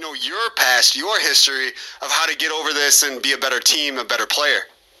 your past, your history of how to get over this and be a better team, a better player?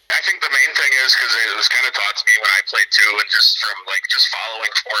 I think the main thing is, because it was kind of taught to me when I played too, and just from just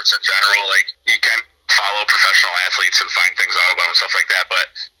following sports in general, like you can follow professional athletes and find things out about them, stuff like that.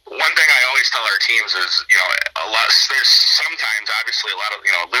 But one thing I always tell our teams is, there's sometimes obviously a lot of,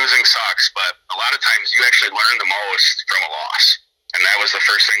 losing sucks, but a lot of times you actually learn the most from a loss. And that was the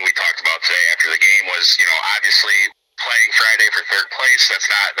first thing we talked about today after the game was, obviously playing Friday for third place,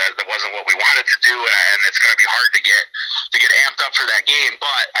 that wasn't what we wanted to do, and it's going to be hard to get amped up for that game.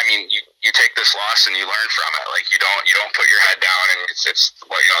 But I mean, you take this loss and you learn from it. Like you don't put your head down, and it's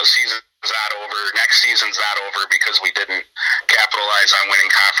season's not over. Next season's not over because we didn't capitalize on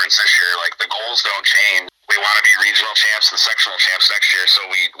winning conference this year. Like the goals don't change. We want to be regional champs and sectional champs next year, so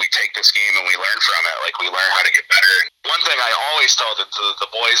we take this game and we learn from it. Like we learn how to get better. And one thing I always tell the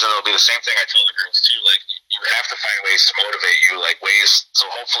boys, and it'll be the same thing I tell the girls too, like you have to find ways to motivate you, so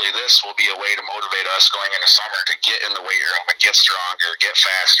hopefully this will be a way to motivate us going into summer to get in the weight room and get stronger, get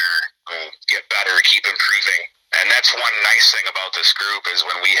faster, get better, keep improving. And that's one nice thing about this group is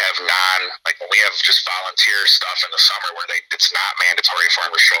when we have just volunteer stuff in the summer where it's not mandatory for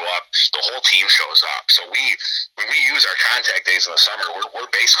them to show up, the whole team shows up. So when we use our contact days in the summer, we're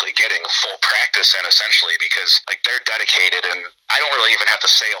basically getting full practice in essentially because like they're dedicated, and I don't really even have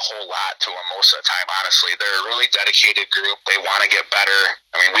to say a whole lot to them most of the time, honestly. They're a really dedicated group. They want to get better.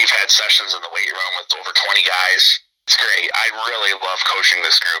 I mean, we've had sessions in the weight room with over 20 guys. It's great. I really love coaching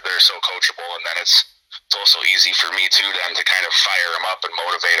this group. They're so coachable, and then it's also easy for me too then to kind of fire them up and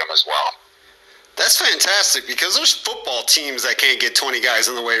motivate them as well. That's fantastic because there's football teams that can't get 20 guys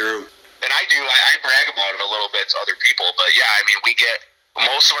in the weight room. And I brag about it a little bit to other people, but yeah, I mean, we get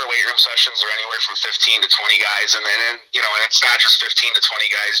most of our weight room sessions are anywhere from 15 to 20 guys, and then and it's not just 15 to 20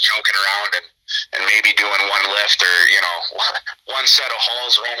 guys joking around and maybe doing one lift or one set of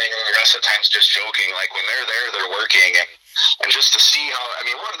hauls running, and the rest of the time's just joking. Like when they're there, they're working, and just to see how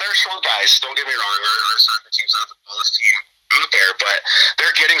they're short guys. Don't get me wrong, our soccer team's not the tallest team out there, but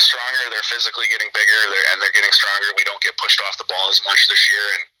they're getting stronger. They're physically getting bigger, and they're getting stronger. We don't get pushed off the ball as much this year,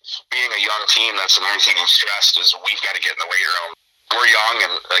 and being a young team, that's another thing I'm stressed is we've got to get in the weight room. We're young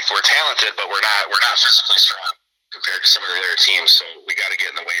and like we're talented, but we're not physically strong compared to some of the other teams. So we got to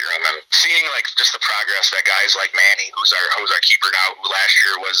get in the weight room. And seeing like just the progress that guys like Manny, who's our keeper now, who last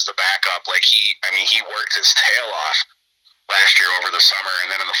year was the backup, like he worked his tail off last year over the summer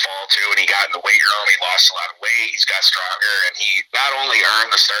and then in the fall too. And he got in the weight room. He lost a lot of weight. He's got stronger, and he not only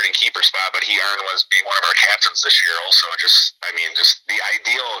earned the starting keeper spot, but he was being one of our captains this year. Also, just the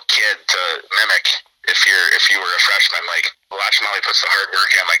ideal kid to mimic. If you were a freshman, like watch him how he puts the hard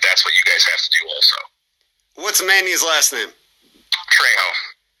work in, like that's what you guys have to do also. What's Manny's last name? Trejo.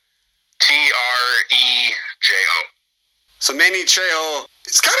 Trejo. So Manny Trejo,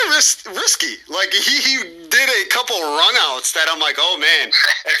 it's kind of risky. Like he did a couple runouts that I'm like, oh man,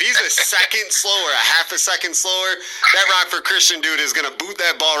 if he's a second slower, a half a second slower, that Rockford Christian dude is gonna boot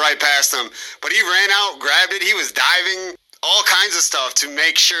that ball right past him. But he ran out, grabbed it, he was diving, all kinds of stuff to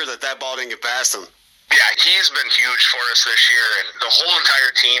make sure that ball didn't get past him. Yeah, he's been huge for us this year, and the whole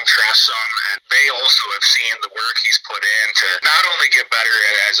entire team trusts him, and they also have seen the work he's put in to not only get better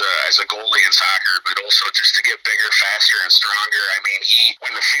as a goalie in soccer, but also just to get bigger, faster, and stronger. I mean,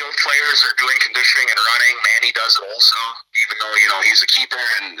 when the field players are doing conditioning and running, Manny does it also, even though, he's a keeper,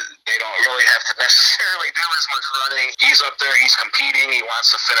 and they don't really have to necessarily do as much running. He's up there, he's competing, he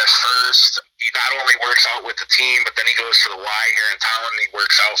wants to finish first. He not only works out with the team, but then he goes to the Y here in town and he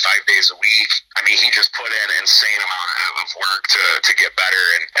works out 5 days a week. I mean, he just put in an insane amount of work to get better,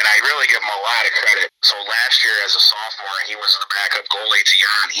 and I really give him a lot of credit. So last year as a sophomore, he was the backup goalie to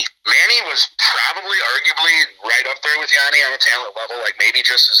Yanni. Manny was probably arguably right up there with Yanni on a talent level, like maybe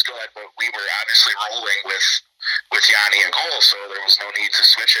just as good, but we were obviously rolling with Yanni and goal, so there was no need to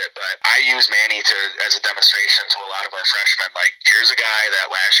switch it. But I use Manny as a demonstration to a lot of our freshmen, like here's a guy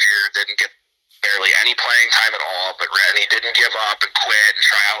that last year didn't get barely any playing time at all, but he didn't give up and quit and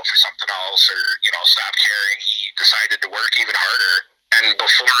try out for something else or, stop caring. He decided to work even harder. And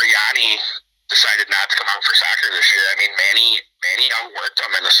before Yanni decided not to come out for soccer this year, I mean, Manny outworked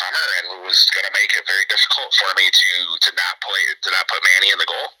him in the summer and was going to make it very difficult for me to not put Manny in the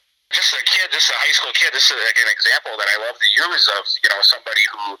goal. Just a high school kid. This is like an example that I love the use of, somebody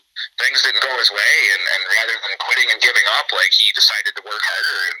who things didn't go his way, and rather than quitting and giving up, like he decided to work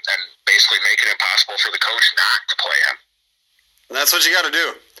harder and basically make it impossible for the coach not to play him. That's what you got to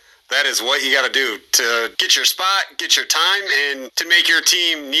do. That is what you got to do to get your spot, get your time, and to make your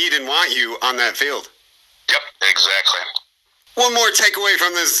team need and want you on that field. Yep, exactly. One more takeaway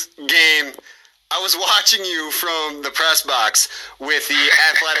from this game. I was watching you from the press box with the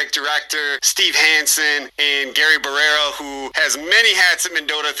athletic director, Steve Hansen, and Gary Barrera, who has many hats at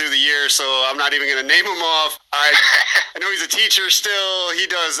Mendota through the years, so I'm not even going to name him off. I know he's a teacher still. He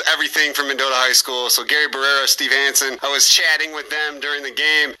does everything for Mendota High School. So Gary Barrera, Steve Hansen, I was chatting with them during the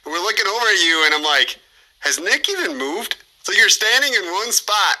game. We're looking over at you, and I'm like, has Nick even moved? So you're standing in one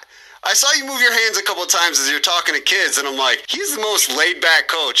spot. I saw you move your hands a couple of times as you're talking to kids, and I'm like, he's the most laid-back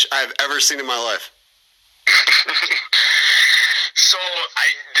coach I've ever seen in my life. So I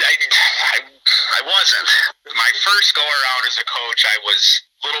wasn't. My first go around as a coach, I was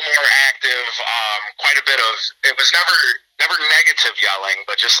a little more active. Quite a bit of it was never negative yelling,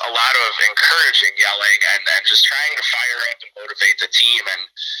 but just a lot of encouraging yelling and just trying to fire up and motivate the team.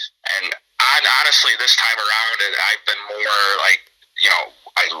 And honestly, this time around, I've been more like,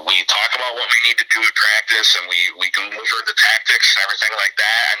 we talk about what we need to do at practice, and we go over the tactics and everything like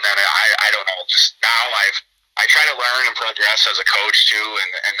that. And then I don't know, just now I try to learn and progress as a coach too.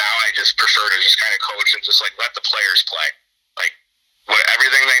 And now I just prefer to just kind of coach and just like let the players play. Like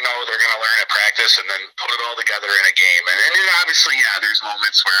everything they know they're going to learn at practice, and then put it all together in a game. And obviously, yeah, there's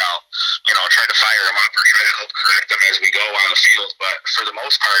moments where I'll, try to fire them up or try to help correct them as we go on the field. But for the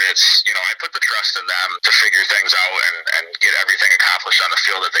most part, it's, I put the trust in them to figure things out and get everything accomplished on the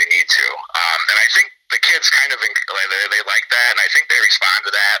field that they need to. And I think the kids kind of, they like that, and I think they respond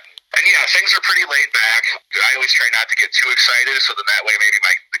to that. And yeah, things are pretty laid back. I always try not to get too excited, so then that way maybe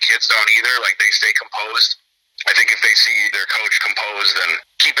the kids don't either. Like, they stay composed. I think if they see their coach composed and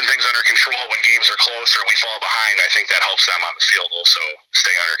keeping things under control when games are close or we fall behind, I think that helps them on the field also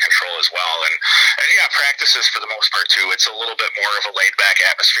stay under control as well. And yeah, practices for the most part too, it's a little bit more of a laid back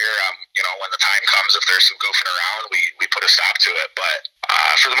atmosphere. When the time comes, if there's some goofing around, we put a stop to it. But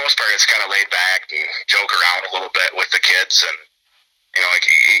for the most part, it's kind of laid back and joke around a little bit with the kids, and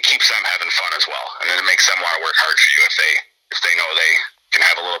it keeps them having fun as well. And then it makes them want to work hard for you if they know they can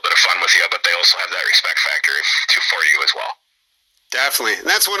have a little bit of fun with you, but they also have that respect factor for you as well. Definitely. And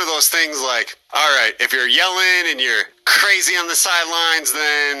that's one of those things like, all right, if you're yelling and you're crazy on the sidelines,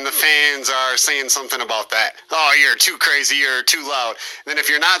 then the fans are saying something about that. Oh, you're too crazy, you're too loud. And then if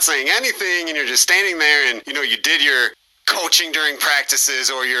you're not saying anything and you're just standing there and, you did your coaching during practices,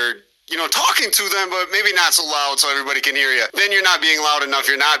 or you're talking to them, but maybe not so loud so everybody can hear you, then you're not being loud enough,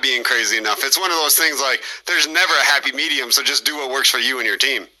 you're not being crazy enough. It's one of those things like, there's never a happy medium, so just do what works for you and your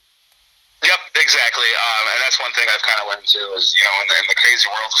team. Yep, exactly. And that's one thing I've kind of learned too is, in the crazy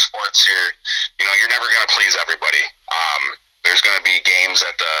world of sports, you're never going to please everybody. There's going to be games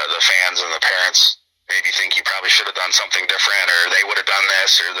that the fans and the parents maybe think you probably should have done something different, or they would have done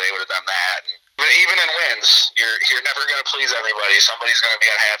this, or they would have done that. But even in wins, you're never going to please everybody. Somebody's going to be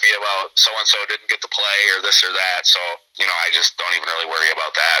unhappy about so-and-so didn't get to play or this or that. So, I just don't even really worry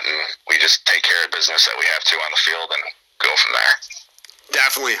about that. And we just take care of business that we have to on the field and go from there.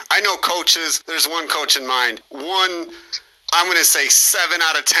 Definitely. I know coaches. There's one coach in mind. I'm going to say 7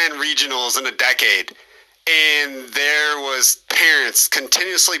 out of 10 regionals in a decade. And there was parents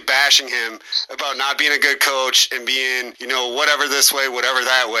continuously bashing him about not being a good coach and being, whatever this way, whatever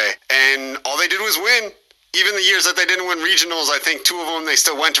that way. And all they did was win. Even the years that they didn't win regionals, I think 2 of them, they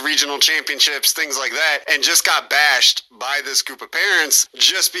still went to regional championships, things like that, and just got bashed by this group of parents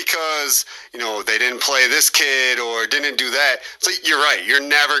just because, they didn't play this kid or didn't do that. So you're right. You're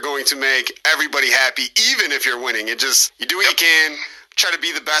never going to make everybody happy, even if you're winning. You do what you can, try to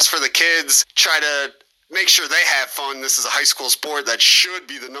be the best for the kids, try to make sure they have fun. This is a high school sport that should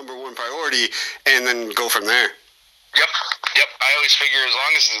be the number one priority, and then go from there. Yep. I always figure as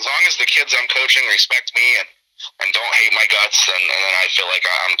long as the kids I'm coaching respect me and don't hate my guts, and then I feel like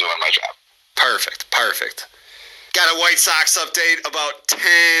I'm doing my job. Perfect. Got a White Sox update about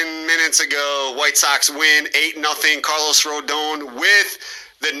 10 minutes ago. White Sox win 8-0. Carlos Rodon with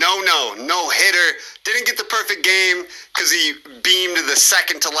the no hitter. Didn't get the perfect game because he beamed the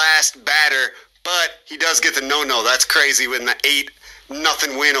second to last batter, but he does get the no. That's crazy with the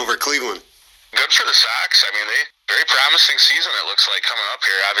 8-0 win over Cleveland. Good for the Sox. I mean, very promising season it looks like coming up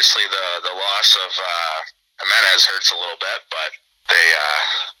here. Obviously, the loss of Jimenez hurts a little bit, but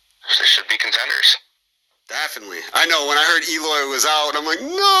they should be contenders. Definitely. I know when I heard Eloy was out, I'm like,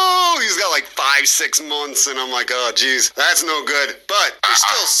 no, he's got like 5-6 months, and I'm like, oh, geez, that's no good. But there's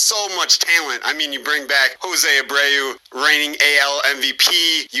still so much talent. I mean, you bring back Jose Abreu, reigning AL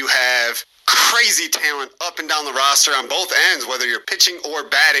MVP. You have crazy talent up and down the roster on both ends, whether you're pitching or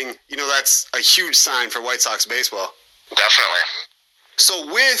batting. That's a huge sign for White Sox baseball. Definitely.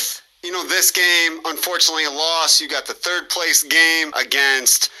 So with, this game, unfortunately a loss, you got the third place game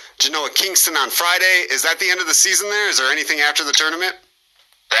against Genoa Kingston on Friday. Is that the end of the season there? Is there anything after the tournament?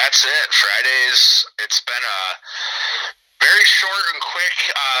 That's it. Fridays, it's been a very short and quick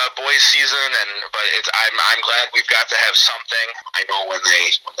boys season, but I'm glad we've got to have something. I know when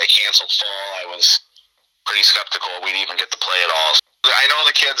they canceled fall, I was pretty skeptical we'd even get to play at all. I know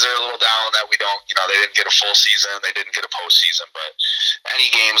the kids are a little down that we don't, they didn't get a full season, they didn't get a postseason, but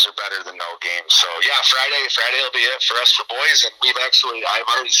any games are better than no games. So yeah, Friday will be it for us for boys, and I've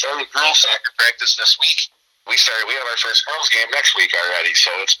already started girls soccer practice this week. We have our first girls game next week already,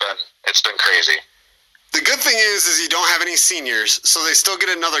 so it's been crazy. The good thing is you don't have any seniors, so they still get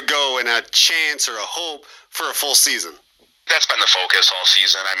another go and a chance or a hope for a full season. That's been the focus all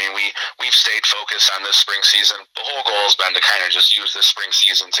season. I mean, we've stayed focused on this spring season. The whole goal has been to kind of just use this spring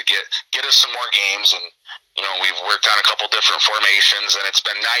season to get us some more games, and we've worked on a couple different formations, and it's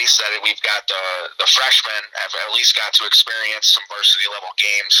been nice that we've got the freshmen have at least got to experience some varsity level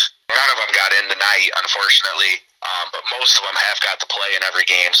games. None of them got in tonight, unfortunately, but most of them have got to play in every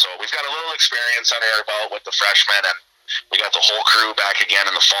game. So we've got a little experience under our belt with the freshmen, and we got the whole crew back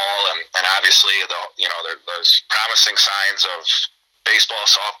again in the fall, and obviously there's promising signs of baseball,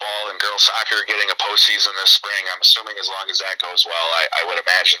 softball, and girls soccer getting a postseason this spring. I'm assuming as long as that goes well, I would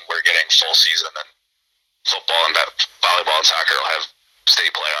imagine we're getting full season, and football and volleyball and soccer will have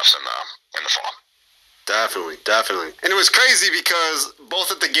state playoffs in the fall. Definitely. And it was crazy because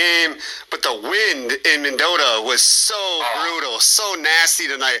both at the game, but the wind in Mendota was so brutal, so nasty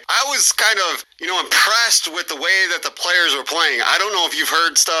tonight. I was kind of, impressed with the way that the players were playing. I don't know if you've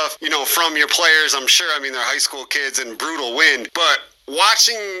heard stuff, from your players. I'm sure, they're high school kids and brutal wind, but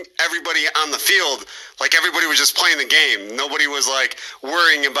watching everybody on the field, like everybody was just playing the game. Nobody was like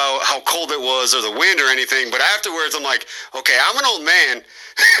worrying about how cold it was or the wind or anything. But afterwards, I'm like, okay, I'm an old man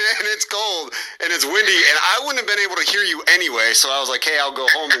and it's cold and it's windy and I wouldn't have been able to hear you anyway. So I was like, hey, I'll go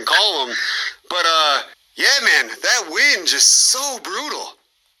home and call them. But yeah, man, that wind just so brutal.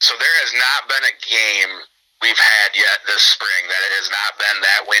 So there has not been a game we've had yet this spring that it has not been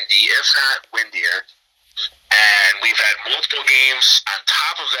that windy, if not windier. And we've had multiple games on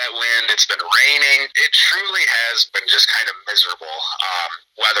top of that wind. It's been raining. It truly has been just kind of miserable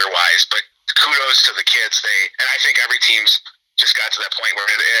weather-wise. But kudos to the kids. And I think every team's just got to that point where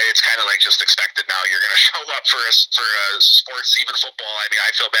it's kind of like just expected now. You're going to show up for sports, even football. I mean,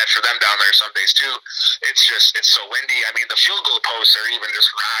 I feel bad for them down there some days too. It's so windy. I mean, the field goal posts are even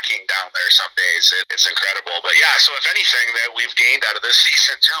just rocking down there some days. It's incredible. But yeah, so if anything that we've gained out of this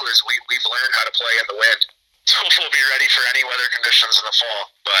season too is we've learned how to play in the wind. So we'll be ready for any weather conditions in the fall.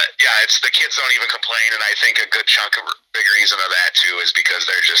 But yeah, it's the kids don't even complain, and I think a good chunk of big reason of that too is because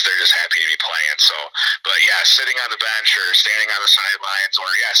they're just happy to be playing. So, but yeah, sitting on the bench or standing on the sidelines or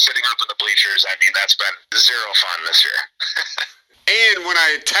sitting up in the bleachers, I mean, that's been zero fun this year. And when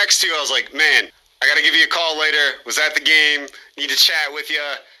I text you, I was like, man, I got to give you a call later. Was at the game. Need to chat with you.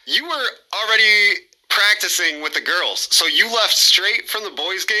 You were already practicing with the girls. So you left straight from the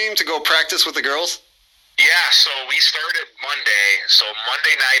boys game to go practice with the girls? Yeah, so we started Monday. So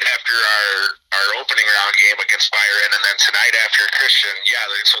Monday night after our opening round game against Byron, and then tonight after Christian. Yeah,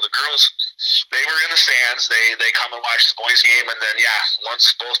 so the girls, they were in the stands. They come and watch the boys game, and then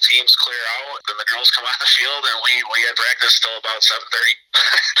once both teams clear out, then the girls come on the field, and we had practice till about 7:30.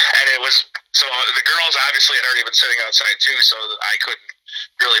 And it was so the girls obviously had already been sitting outside too, so I couldn't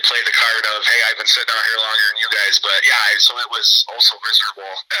really play the card of, hey, I've been sitting out here longer than you guys. But so it was also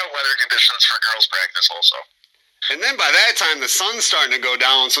miserable weather conditions for girls practice also. And then by that time, the sun's starting to go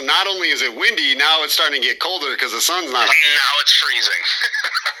down. So not only is it windy, now it's starting to get colder because the sun's not. Now it's freezing.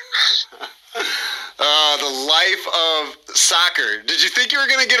 The life of soccer. Did you think you were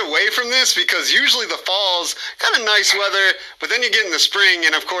going to get away from this? Because usually the fall's kind of nice weather, but then you get in the spring,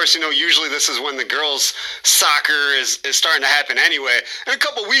 and of course, usually this is when the girls' soccer is starting to happen anyway. In a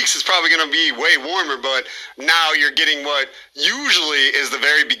couple weeks, it's probably going to be way warmer, but now you're getting what usually is the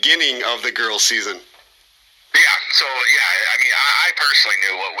very beginning of the girls' season. Yeah, so I mean, I personally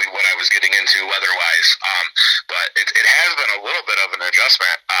knew what I was getting into weather-wise, but it has been a little bit of an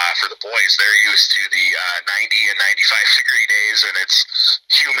adjustment for the boys. They're used to the 90 and 95-degree days, and it's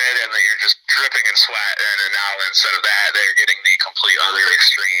humid, and you're just dripping in sweat, and now instead of that, they're getting the complete other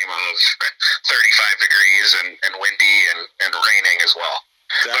extreme of 35 degrees and windy and raining as well.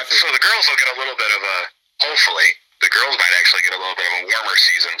 But, so the girls will get a little bit of hopefully, the girls might actually get a little bit of a warmer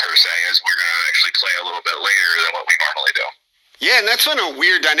season per se, as we're going to actually play a little bit later than what we normally do. Yeah, and that's been a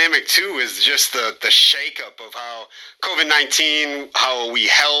weird dynamic too, is just the shakeup of how COVID-19, how we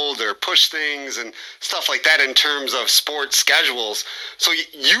held or pushed things and stuff like that in terms of sports schedules. So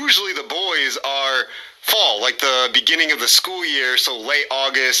usually the boys are fall, like the beginning of the school year, so late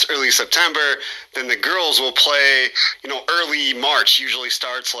August, early September. Then the girls will play, early March. Usually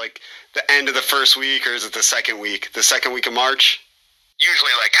starts like the end of the first week, or is it the second week? The second week of March?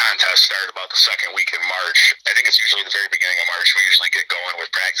 Usually, like, contests start about the second week in March. I think it's usually the very beginning of March we usually get going with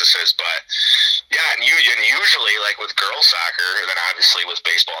practices. But, yeah, and usually, like, with girls soccer, and then obviously with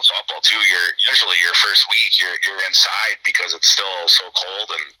baseball and softball, too, usually your first week, you're inside because it's still so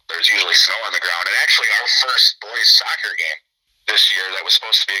cold, and there's usually snow on the ground. And actually, our first boys soccer game this year that was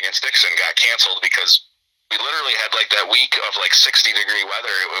supposed to be against Dixon got canceled because we literally had, like, that week of, like, 60-degree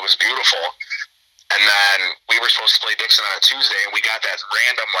weather. It was beautiful. And then we were supposed to play Dixon on a Tuesday, and we got that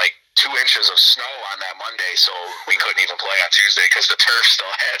random, 2 inches of snow on that Monday, so we couldn't even play on Tuesday because the turf still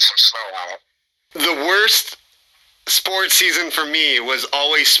had some snow on it. The worst sports season for me was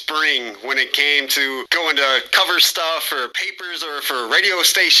always spring when it came to going to cover stuff for papers or for radio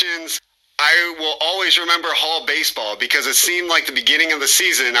stations. I will always remember Hall baseball because it seemed like the beginning of the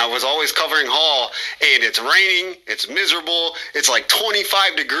season I was always covering Hall, and it's raining, it's miserable, it's like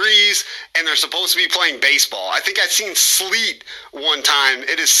 25 degrees, and they're supposed to be playing baseball. I think I'd seen sleet one time.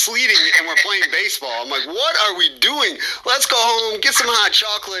 It is sleeting and we're playing baseball. I'm like, what are we doing? Let's go home, get some hot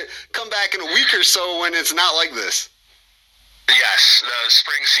chocolate, come back in a week or so when it's not like this. Yes, the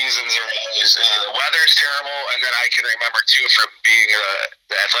spring seasons are always, the weather's terrible, and then I can remember, too, from being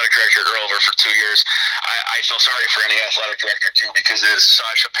the athletic director at Earl for 2 years, I feel sorry for any athletic director, too, because it is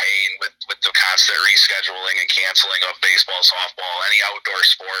such a pain with the constant rescheduling and canceling of baseball, softball, any outdoor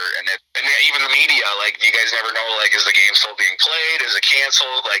sport, and even the media, you guys never know, is the game still being played, is it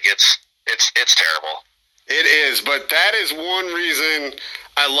canceled, it's terrible. It is, but that is one reason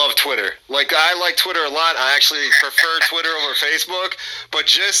I love Twitter. I like Twitter a lot. I actually prefer Twitter over Facebook, but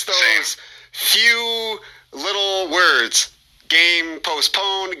just those few little words, game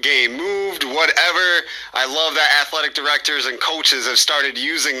postponed, game moved, whatever. I love that athletic directors and coaches have started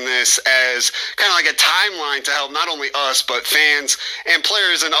using this as kind of like a timeline to help not only us, but fans and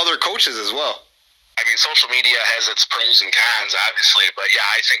players and other coaches as well. I mean, social media has its pros and cons, obviously, but yeah,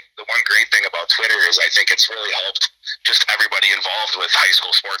 I think the one great thing about Twitter is I think it's really helped just everybody involved with high school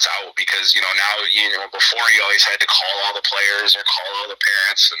sports out because, now, before you always had to call all the players or call all the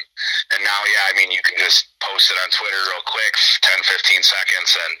parents, and now, yeah, I mean, you can just post it on Twitter real quick, 10, 15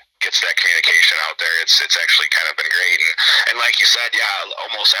 seconds, and gets that communication out there. It's actually kind of been great. And like you said, yeah,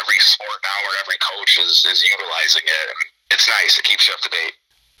 almost every sport now or every coach is utilizing it. And it's nice. It keeps you up to date.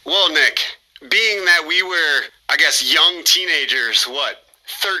 Well, Nick, being that we were, I guess, young teenagers,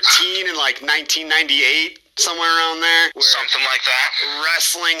 13 in 1998, somewhere around there? Something like that.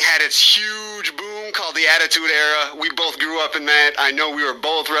 Wrestling had its huge boom called the Attitude Era. We both grew up in that. I know we were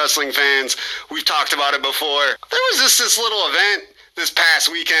both wrestling fans. We've talked about it before. There was just this little event this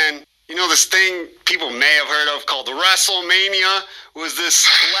past weekend. This thing people may have heard of called the WrestleMania was this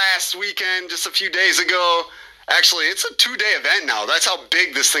last weekend, just a few days ago. Actually, it's a 2-day event now. That's how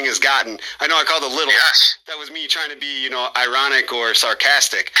big this thing has gotten. I know I called it little. Yes. That was me trying to be, ironic or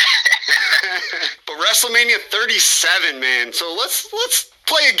sarcastic. But WrestleMania 37, man. So let's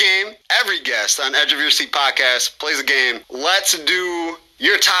play a game. Every guest on Edge of Your Seat podcast plays a game. Let's do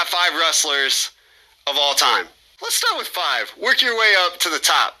your top 5 wrestlers of all time. Let's start with 5. Work your way up to the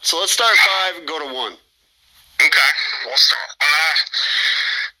top. So let's start 5 and go to 1. Okay, we'll start. 5,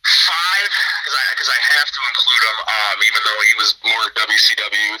 because I have to include him, even though he was more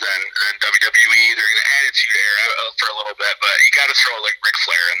WCW than WWE during the Attitude Era for a little bit, but you got to throw Ric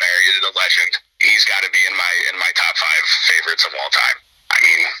Flair in there. He's a legend. He's got to be in my top 5 favorites of all time. I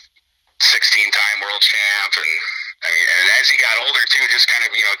mean, 16-time world champ, and as he got older too, just kind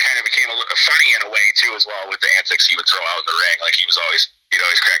of became a little funny in a way too as well with the antics he would throw out in the ring. He'd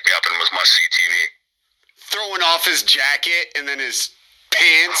always crack me up and was must-see TV. Throwing off his jacket and then his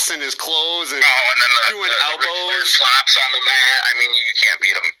pants and his clothes and doing elbows. Flops on the mat. I mean, you can't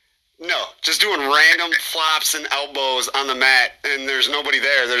beat him. No, just doing random flops and elbows on the mat, and there's nobody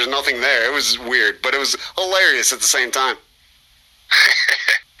there. There's nothing there. It was weird, but it was hilarious at the same time. I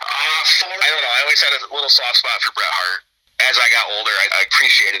don't know. I always had a little soft spot for Bret Hart. As I got older, I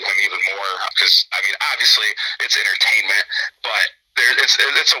appreciated him even more because, I mean, obviously it's entertainment, but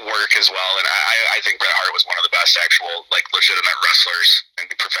it's a work as well, and I think Bret Hart was one of the best actual, legitimate wrestlers,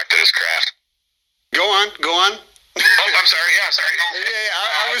 and he perfected his craft. Go on. Oh, I'm sorry. Yeah, sorry.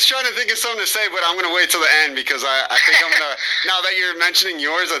 Yeah, I was trying to think of something to say, but I'm going to wait till the end because I think I'm going to, now that you're mentioning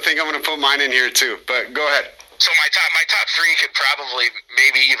yours, I think I'm going to put mine in here too, but go ahead. So my top three could probably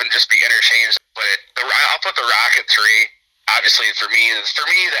maybe even just be interchanged, but I'll put The Rock at three. Obviously, for me,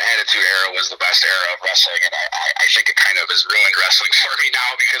 the Attitude Era was the best era of wrestling, and I think it kind of has ruined wrestling for me now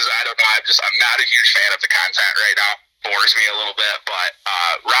because I don't know. I'm not a huge fan of the content right now. Bores me a little bit, but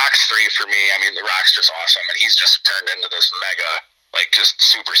Rock's three for me. I mean, The Rock's just awesome, and he's just turned into this mega, like, just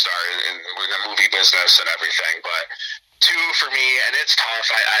superstar in the movie business and everything. But two for me, and it's tough.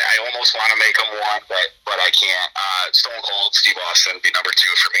 I almost want to make him one, but I can't. Stone Cold Steve Austin be number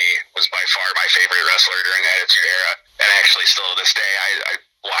two for me. Was by far my favorite wrestler during the Attitude Era, and actually still to this day I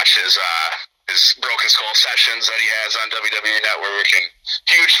watch his Broken Skull sessions that he has on WWE Network, and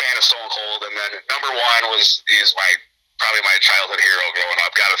huge fan of Stone Cold. And then number one is probably my childhood hero growing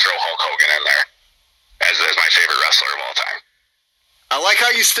up. Got to throw Hulk Hogan in there as my favorite wrestler of all time. I like how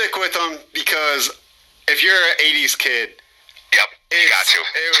you stick with him because if you're an 80s kid, yep, you got to.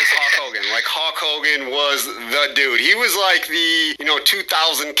 It was Hulk Hogan. Like, Hulk Hogan was the dude. He was like the,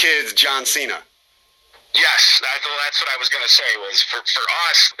 2000 kids John Cena. Yes, that's what I was going to say was for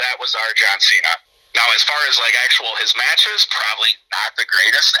us, that was our John Cena. Now, as far as like his matches, probably not the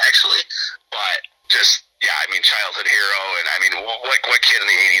greatest actually, but just, yeah, I mean, childhood hero. And I mean, what kid in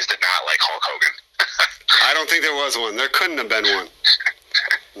the 80s did not like Hulk Hogan? I don't think there was one. There couldn't have been one.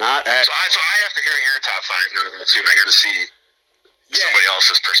 Not at so I have to hear your top five now too. I got to see somebody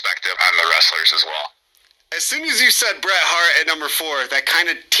else's perspective on the wrestlers as well. As soon as you said Bret Hart at number 4, that kind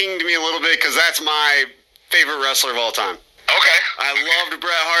of tinged me a little bit because that's my favorite wrestler of all time. Okay. I loved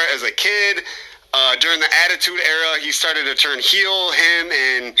Bret Hart as a kid. During the Attitude Era, he started to turn heel, him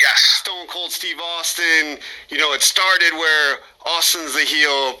and Stone Cold Steve Austin. It started where Austin's the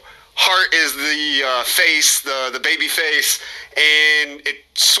heel, Hart is the face, the baby face, and it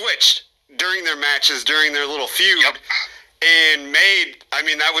switched during their matches, during their little feud. Yep. And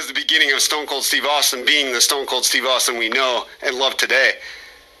that was the beginning of Stone Cold Steve Austin being the Stone Cold Steve Austin we know and love today.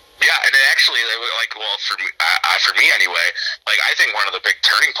 Yeah, and it actually, for me anyway, I think one of the big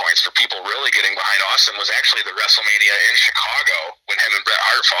turning points for people really getting behind Austin was actually the WrestleMania in Chicago when him and Bret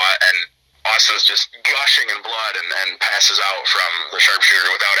Hart fought, and Austin's just gushing in blood and passes out from the sharpshooter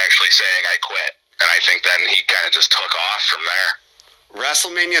without actually saying, I quit. And I think then he kind of just took off from there.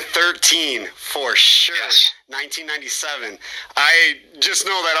 WrestleMania 13, for sure. Yes. 1997. I just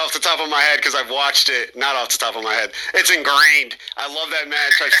know that off the top of my head because I've watched it. Not off the top of my head. It's ingrained. I love that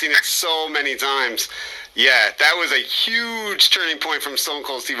match. I've seen it so many times. Yeah, that was a huge turning point from Stone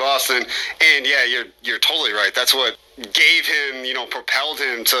Cold Steve Austin. And yeah, you're totally right. That's what gave him, propelled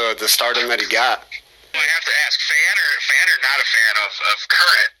him to the stardom that he got. I have to ask, fan or not a fan of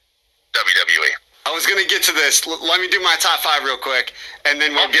current WWE? I was going to get to this. Let me do my top 5 real quick, and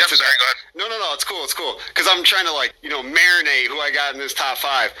then we'll get to that. Go ahead. No, it's cool. Because I'm trying to, marinate who I got in this top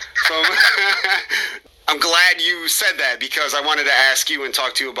 5. So I'm glad you said that because I wanted to ask you and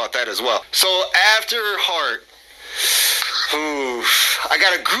talk to you about that as well. So after Hart, I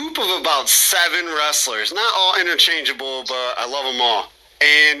got a group of about 7 wrestlers. Not all interchangeable, but I love them all.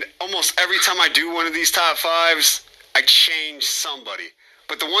 And almost every time I do one of these top 5s, I change somebody.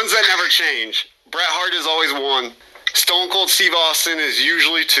 But the ones that never change, Bret Hart is always 1. Stone Cold Steve Austin is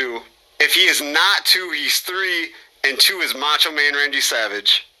usually 2. If he is not 2, he's 3. And 2 is Macho Man Randy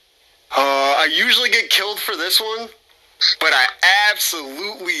Savage. I usually get killed for this one, but I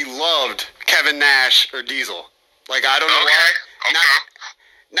absolutely loved Kevin Nash or Diesel. I don't know why. Okay.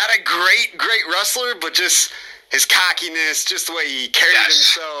 Not a great wrestler, but just his cockiness, just the way he carried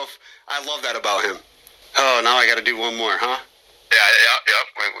himself. I love that about him. Oh, now I got to do one more, huh? Yeah.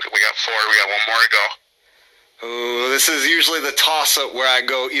 We got 4. We got one more to go. Oh, this is usually the toss-up where I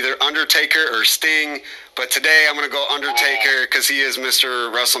go either Undertaker or Sting, but today I'm going to go Undertaker because he is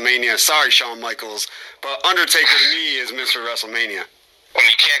Mr. WrestleMania. Sorry, Shawn Michaels, but Undertaker to me is Mr. WrestleMania. Well,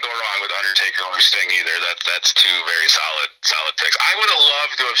 you can't go wrong with Undertaker or Sting either. That's 2 very solid picks. I would have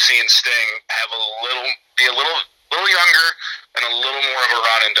loved to have seen Sting be a little younger and a little more of a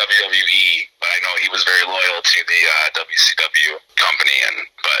run in WWE, but I know he was very loyal to the WCW company,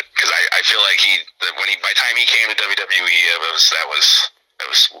 but because I feel like by the time he came to WWE, that was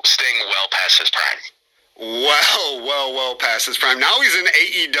Sting well past his prime. Well past his prime. Now he's in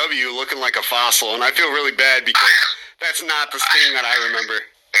AEW looking like a fossil, and I feel really bad because that's not the Sting that I remember.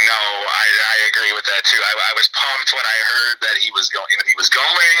 No, I agree with that too. I was pumped when I heard that he was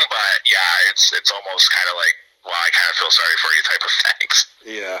going, but yeah, it's almost kind of like, well, I kind of feel sorry for you type of things.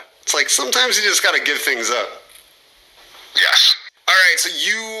 Yeah. It's like sometimes you just got to give things up. Yes. All right, so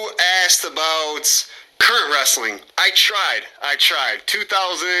you asked about current wrestling. I tried.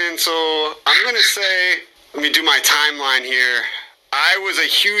 2000, so I'm going to say, let me do my timeline here. I was a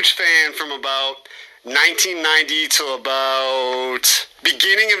huge fan from about 1990 till about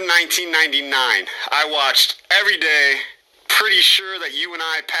beginning of 1999. I watched every day. Pretty sure that you and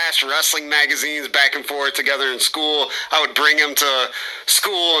I passed wrestling magazines back and forth together in school. I would bring them to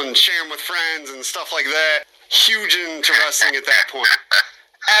school and share them with friends and stuff like that. Huge into wrestling at that point.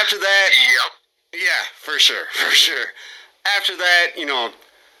 After that, Yep. yeah, for sure. After that,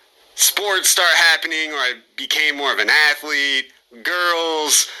 sports start happening, or I became more of an athlete,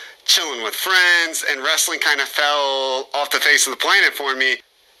 girls, chilling with friends, and wrestling kind of fell off the face of the planet for me.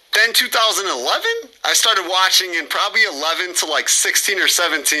 Then 2011, I started watching, in probably 11 to like 16 or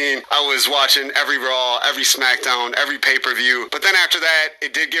 17, I was watching every Raw, every SmackDown, every pay-per-view. But then after that,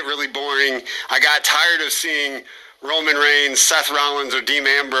 it did get really boring. I got tired of seeing Roman Reigns, Seth Rollins, or Dean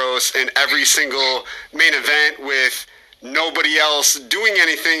Ambrose in every single main event with nobody else doing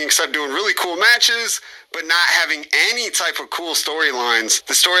anything except doing really cool matches, but not having any type of cool storylines.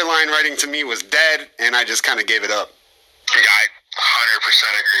 The storyline writing to me was dead, and I just kind of gave it up. Yeah, I 100%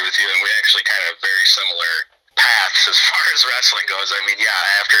 agree with you, and we actually kind of have very similar paths as far as wrestling goes. I mean,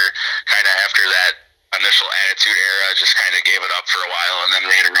 yeah, after that initial Attitude Era, just kind of gave it up for a while, and then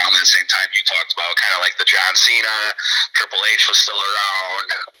right around the same time you talked about, kind of like the John Cena, Triple H was still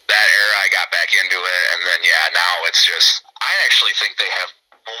around. That era, I got back into it, and then now it's just, I actually think they have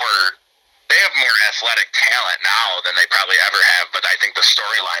more athletic talent now than they probably ever have, but I think the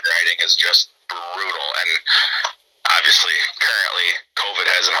storyline writing is just brutal, and obviously currently COVID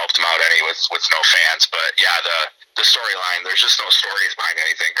hasn't helped them out any with no fans, but yeah, the storyline, there's just no stories behind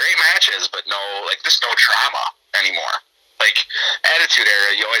anything. Great matches, but just no drama anymore. Like Attitude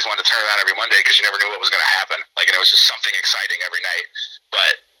Era, you always wanted to turn it on every Monday because you never knew what was going to happen. Like, and it was just something exciting every night.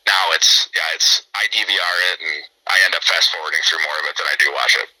 But now I DVR it, and I end up fast forwarding through more of it than I do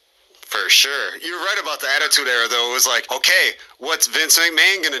watch it. For sure. You're right about the Attitude Era, though. It was like, okay, what's Vince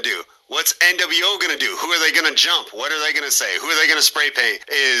McMahon going to do? What's NWO going to do? Who are they going to jump? What are they going to say? Who are they going to spray paint?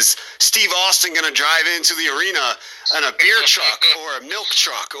 Is Steve Austin going to drive into the arena in a beer truck or a milk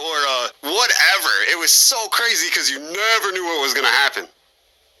truck or whatever? It was so crazy because you never knew what was going to happen.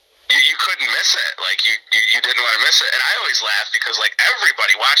 You couldn't miss it. Like, you didn't want to miss it. And I always laugh because, like,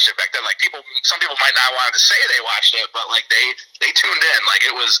 everybody watched it back then. Like, some people might not want to say they watched it, but, like, they tuned in. Like,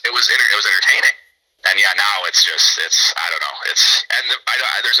 it was entertaining. And yeah, now it's I don't know.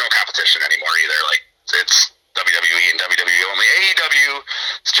 There's no competition anymore either. Like, it's WWE and WWE only. AEW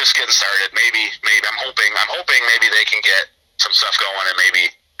is just getting started. Maybe I'm hoping maybe they can get some stuff going and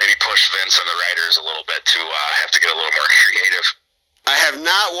maybe push Vince and the writers a little bit to have to get a little more creative. I have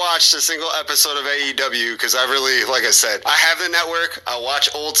not watched a single episode of AEW because I really, like I said, I have the network. I watch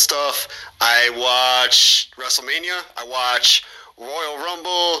old stuff. I watch WrestleMania. I watch Royal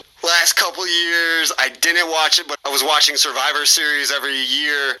Rumble. Last couple years, I didn't watch it, but I was watching Survivor Series every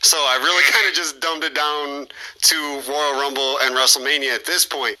year. So I really kind of just dumbed it down to Royal Rumble and WrestleMania at this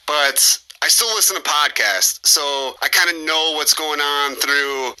point. But I still listen to podcasts, so I kind of know what's going on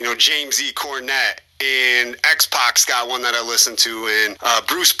through, James E. Cornette. And X-Pac's got one that I listen to, and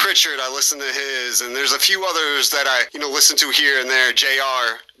Bruce Pritchard, I listen to his, and there's a few others that I, listen to here and there.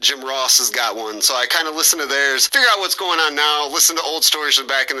 Jim Ross has got one, so I kind of listen to theirs, figure out what's going on now, listen to old stories from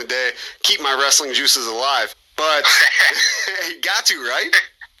back in the day, keep my wrestling juices alive. But you got to, right?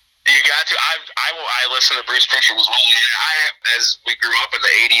 You got to. I listen to Bruce Pritchard as well. As we grew up in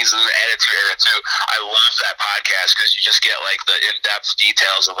the 80s and the Attitude Era too, I love that podcast because you just get like the in-depth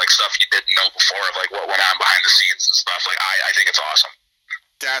details of like stuff you didn't know before, of like what went on behind the scenes and stuff. Like I think it's awesome.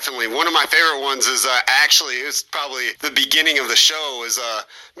 Definitely. One of my favorite ones is actually, it's probably the beginning of the show, is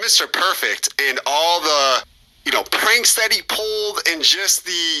Mr. Perfect and all the pranks that he pulled, and just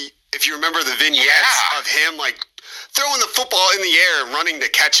if you remember the vignettes of him like throwing the football in the air and running to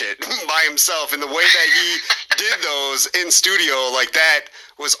catch it by himself, and the way that he did those in studio, like, that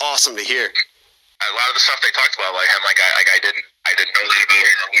was awesome to hear. A lot of the stuff they talked about, like him, I didn't know that about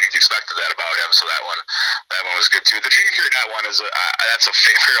him. We expected that about him, so that one was good too. The Junior Cornette one is that's a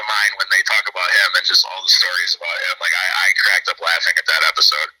favorite of mine when they talk about him and just all the stories about him. Like I cracked up laughing at that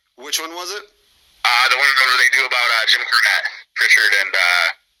episode. Which one was it? The one where they do about Jim Cornette, Pritchard, and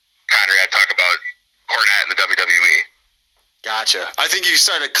Conrad talk about Cornette in the WWE. Gotcha. I think you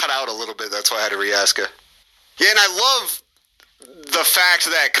started to cut out a little bit. That's why I had to re-ask you. Yeah, and I love the fact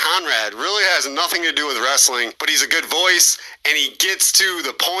that Conrad really has nothing to do with wrestling, but he's a good voice, and he gets to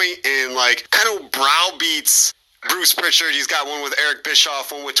the point and like kind of browbeats Bruce Pritchard. He's got one with Eric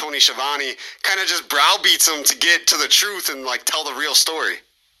Bischoff, one with Tony Schiavone. Kind of just browbeats him to get to the truth and like tell the real story.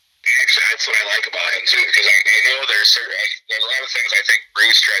 Actually, that's what I like about him too, because I know there's a lot of things I think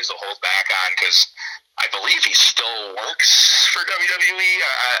Bruce tries to hold back on, because I believe he still works for WWE.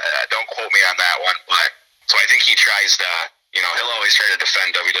 Don't quote me on that one, but so I think he tries to, he'll always try to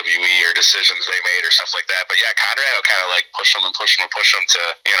defend WWE or decisions they made or stuff like that. But yeah, Conrad will kind of like push him to,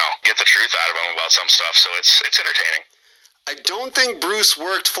 get the truth out of him about some stuff. So it's entertaining. I don't think Bruce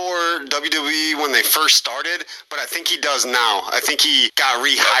worked for WWE when they first started, but I think he does now. I think he got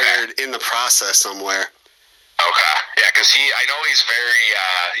rehired in the process somewhere. Okay, yeah, because I know he's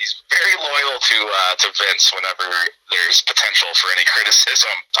very loyal to Vince whenever there's potential for any criticism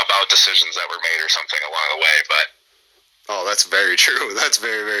about decisions that were made or something along the way. But that's very true. That's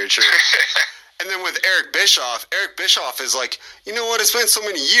very, very true. And then with Eric Bischoff is like, you know what? It's been so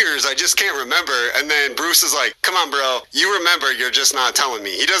many years, I just can't remember. And then Bruce is like, come on, bro, you remember, you're just not telling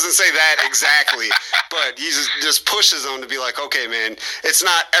me. He doesn't say that exactly, but he just pushes him to be like, okay, man, it's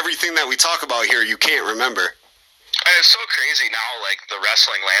not everything that we talk about here you can't remember. And it's so crazy now, like, the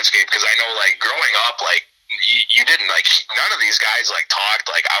wrestling landscape, because I know, like, growing up, like, you didn't, like, none of these guys, like, talked,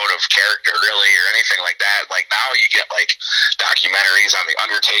 like, out of character, really, or anything like that. Like, now you get, like, documentaries on The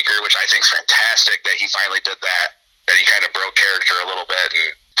Undertaker, which I think is fantastic that he finally did that he kind of broke character a little bit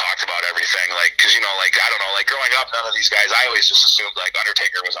and talked about everything, like, because, like, I don't know, like, growing up, none of these guys, I always just assumed, like,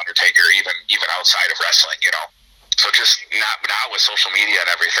 Undertaker was Undertaker, even outside of wrestling, So just now with social media and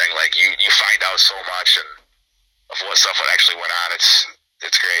everything, like, you find out so much and of what stuff that actually went on.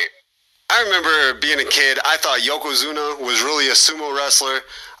 It's great. I remember being a kid, I thought Yokozuna was really a sumo wrestler.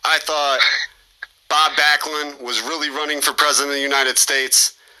 I thought Bob Backlund was really running for president of the United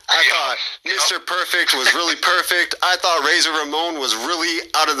States. I thought Mr. Perfect was really perfect. I thought Razor Ramon was really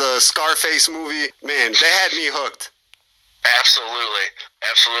out of the Scarface movie. Man, they had me hooked. Absolutely.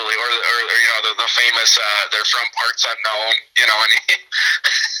 Or the famous, they're from parts unknown, and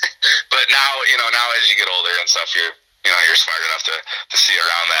but now as you get older and stuff, you're smart enough to see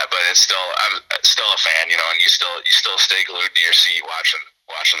around that, but I'm still a fan, and you still stay glued to your seat watching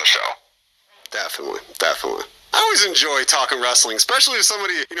the show. Definitely. I always enjoy talking wrestling, especially with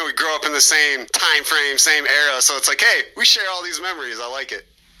somebody, we grew up in the same time frame, same era, so it's like, hey, we share all these memories. I like it.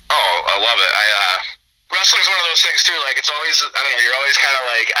 Oh, I love it. Wrestling's one of those things too. Like, it's always, I don't know, you're always kind of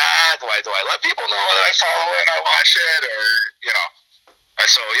like, do I let people know that I follow it and I watch it, or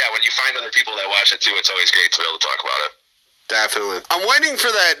So yeah, when you find other people that watch it too, it's always great to be able to talk about it. Definitely. I'm waiting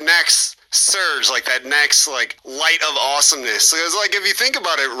for that next surge, like that next light of awesomeness. Because if you think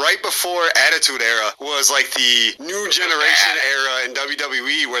about it, right before Attitude Era was like the new generation era in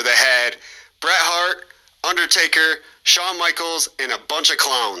WWE, where they had Bret Hart, Undertaker, Shawn Michaels, and a bunch of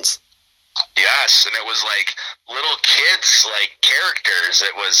clowns. Yes, and it was like little kids, like characters.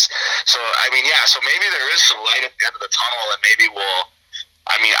 It was so maybe there is some light at the end of the tunnel, and maybe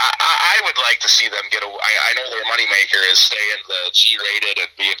I would like to see them get I know their moneymaker is staying the G-rated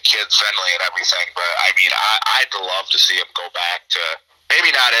and being kid-friendly and everything, but I'd love to see them go back to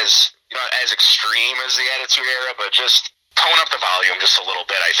maybe not as extreme as the Attitude Era, but just tone up the volume just a little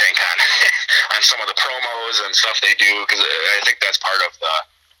bit, I think, on some of the promos and stuff they do, because I think that's part of the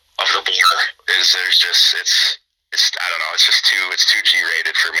blur is there's just it's I don't know, it's too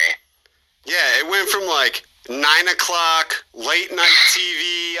G-rated for me. Yeah, it went from 9 o'clock late night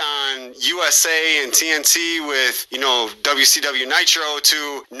TV on USA and TNT with WCW Nitro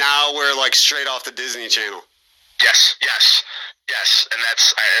to now we're straight off the Disney Channel. Yes, and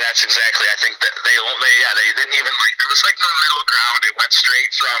that's exactly. I think that they didn't even there was no middle ground. It went straight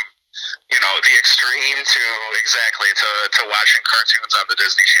from the extreme to watching cartoons on the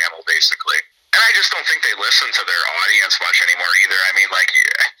Disney Channel, basically. And I just don't think they listen to their audience much anymore either. I mean,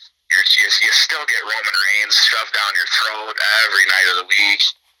 you still get Roman Reigns shoved down your throat every night of the week.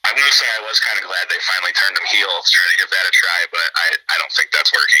 I will say I was kind of glad they finally turned him heel to try to give that a try, but I don't think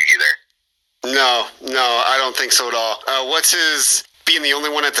that's working either. No, I don't think so at all. What's his being the only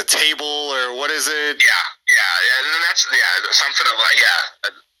one at the table, or what is it? Yeah, and that's something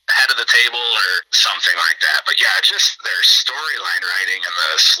head of the table or something like that. But yeah, just their storyline writing and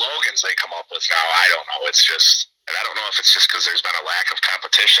the slogans they come up with now, I don't know. It's just, and I don't know if it's just because there's been a lack of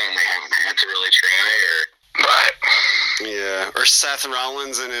competition, they haven't had to really train it, or Seth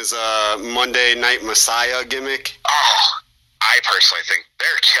Rollins and his Monday Night Messiah gimmick. Oh, I personally think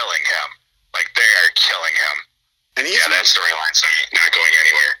they're killing him. They are killing him. And that storyline's not going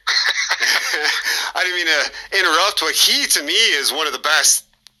anywhere. I didn't mean to interrupt, but he, to me, is one of the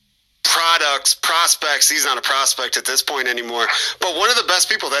best prospects. He's not a prospect at this point anymore, but one of the best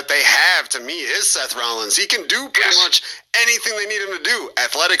people that they have, to me, is Seth Rollins. He can do pretty much anything they need him to do,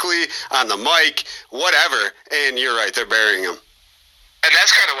 athletically, on the mic, whatever, and you're right, they're burying him. And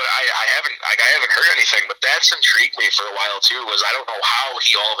that's kind of what I haven't heard anything, but that's intrigued me for a while too. Was I don't know how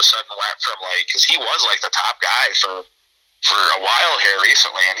he all of a sudden went from because he was like the top guy for a while here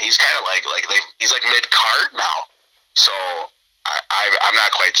recently, and he's kind of he's like mid card now. So I'm not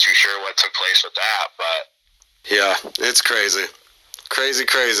quite too sure what took place with that, but yeah, it's crazy.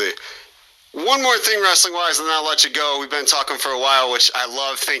 One more thing wrestling wise, and then I'll let you go. We've been talking for a while, which I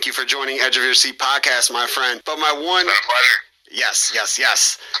love. Thank you for joining Edge of Your Seat podcast, my friend. But my one, it's been a pleasure.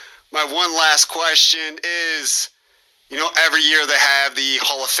 Yes. My one last question is, every year they have the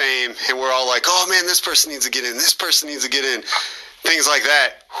Hall of Fame, and we're all like, oh man, this person needs to get in, things like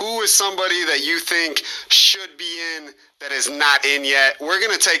that. Who is somebody that you think should be in that is not in yet? We're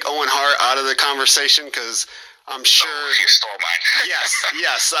going to take Owen Hart out of the conversation because I'm sure... Oh, you stole mine.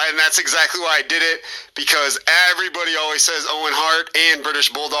 yes, and that's exactly why I did it, because everybody always says Owen Hart and British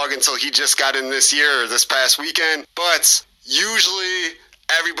Bulldog until he just got in this year or this past weekend. But usually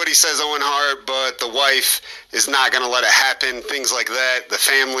everybody says Owen Hart, but the wife is not going to let it happen, things like that. The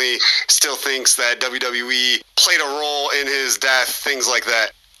family still thinks that WWE played a role in his death, things like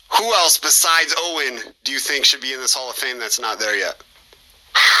that. Who else besides Owen do you think should be in this Hall of Fame that's not there yet?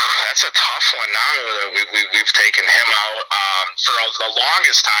 That's a tough one now that we've taken him out. For the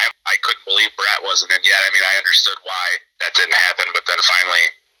longest time, I couldn't believe Bret wasn't in yet. I mean, I understood why that didn't happen, but then finally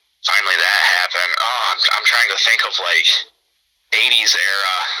that happened. Oh, I'm trying to think of 80s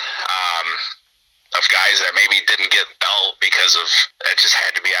era of guys that maybe didn't get belt because of it just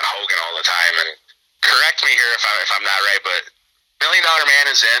had to be on Hogan all the time. And correct me here if I'm not right, but $1 Million Man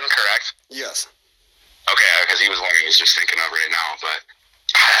is in, correct? Yes. Okay, because he was one I was just thinking of right now, but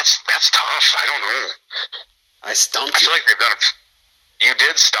that's tough. I don't know. I stumped you. I feel like they've done it. You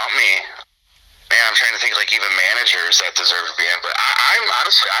did stump me. Man, I'm trying to think even managers that deserve to be in, but I'm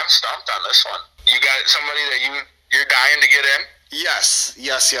honestly stumped on this one. You got somebody that you're dying to get in? Yes.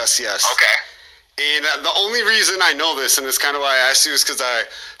 Okay. And the only reason I know this, and it's kind of why I asked you, is because I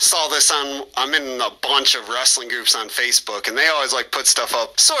saw this I'm in a bunch of wrestling groups on Facebook, and they always put stuff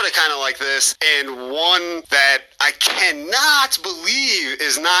up sort of kind of like this. And one that I cannot believe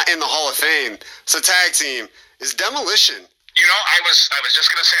is not in the Hall of Fame, it's a tag team, is Demolition. I was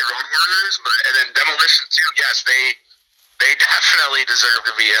just gonna say Road Warriors, and then Demolition too. Yes, they definitely deserve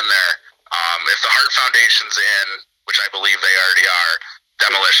to be in there. If the Hart Foundation's in, which I believe they already are,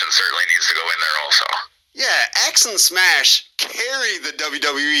 Demolition certainly needs to go in there also. Yeah, X and Smash carried the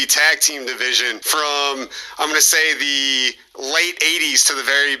WWE Tag Team division from, I'm going to say, the late 80s to the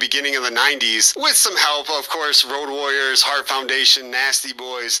very beginning of the 90s, with some help, of course, Road Warriors, Hart Foundation, Nasty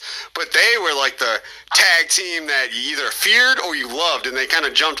Boys, but they were the tag team that you either feared or you loved, and they kind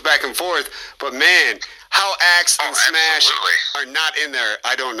of jumped back and forth. But man, how X and Smash are not in there,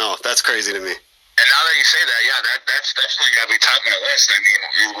 I don't know. That's crazy to me. And now that you say that, yeah, that's definitely got to be top of my list. I mean,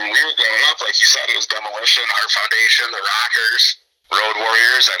 when we were growing up, like you said, it was Demolition, Hart Foundation, the Rockers, Road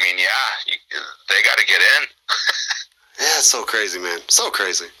Warriors. I mean, they got to get in. Yeah, it's so crazy, man. So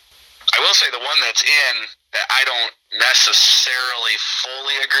crazy. I will say the one that's in that I don't necessarily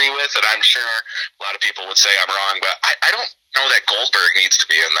fully agree with, and I'm sure a lot of people would say I'm wrong, but I don't know that Goldberg needs to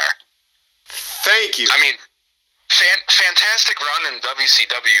be in there. Thank you. I mean, fantastic run in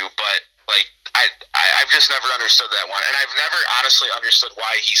WCW, but I've just never understood that one, and I've never honestly understood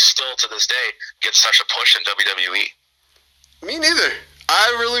why he still to this day gets such a push in WWE. Me neither.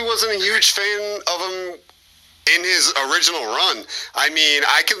 I really wasn't a huge fan of him in his original run. I mean,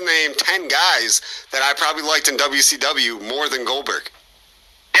 I could name 10 guys that I probably liked in WCW more than Goldberg.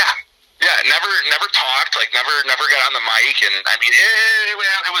 Yeah, never talked, never got on the mic, and I mean,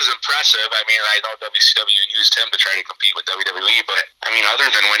 it was impressive. I mean, I know WCW used him to try to compete with WWE, but I mean, other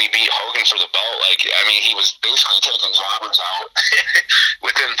than when he beat Hogan for the belt, he was basically taking jobbers out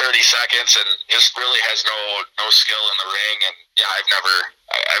within 30 seconds, and just really has no skill in the ring, and yeah, I've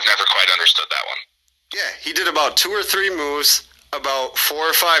never quite understood that one. Yeah, he did about 2 or 3 moves about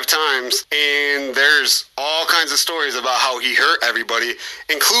 4 or 5 times, and there's all kinds of stories about how he hurt everybody,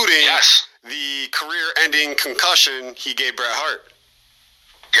 including the career-ending concussion he gave Bret Hart.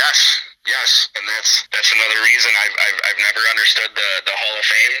 Yes, and that's another reason I've never understood the Hall of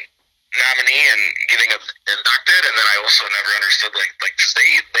Fame nominee and getting inducted, and then I also never understood because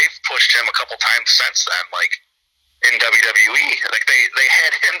they've pushed him a couple times since then, in WWE. They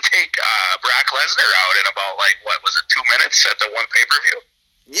had him take Brock Lesnar out in about 2 minutes at the one pay-per-view?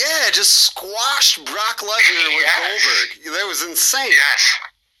 Yeah, just squashed Brock Lesnar with Goldberg. That was insane. Yes.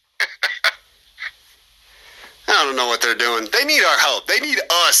 I don't know what they're doing. They need our help. They need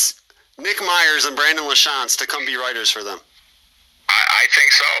us, Nick Myers and Brandon LaChance, to come be writers for them. I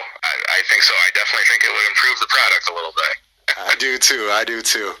think so. I think so. I definitely think it would improve the product a little bit. I do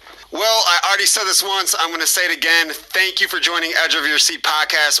too. Well, I already said this once. I'm going to say it again. Thank you for joining Edge of Your Seat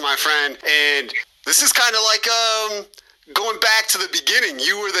podcast, my friend. And this is kind of like going back to the beginning.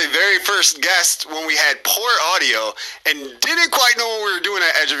 You were the very first guest when we had poor audio and didn't quite know what we were doing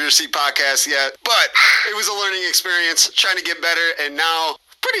at Edge of Your Seat podcast yet. But it was a learning experience, trying to get better. And now,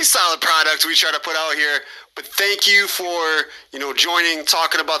 pretty solid product we try to put out here. But thank you for, joining,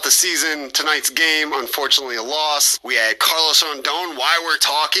 talking about the season. Tonight's game, unfortunately, a loss. We had Carlos Rondon, while we're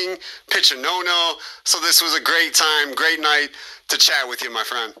talking, pitch a no-no. So this was a great time, great night to chat with you, my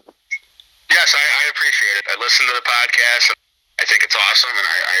friend. Yes, I appreciate it. I listened to the podcast, and I think it's awesome, and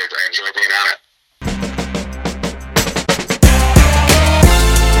I enjoy being on it.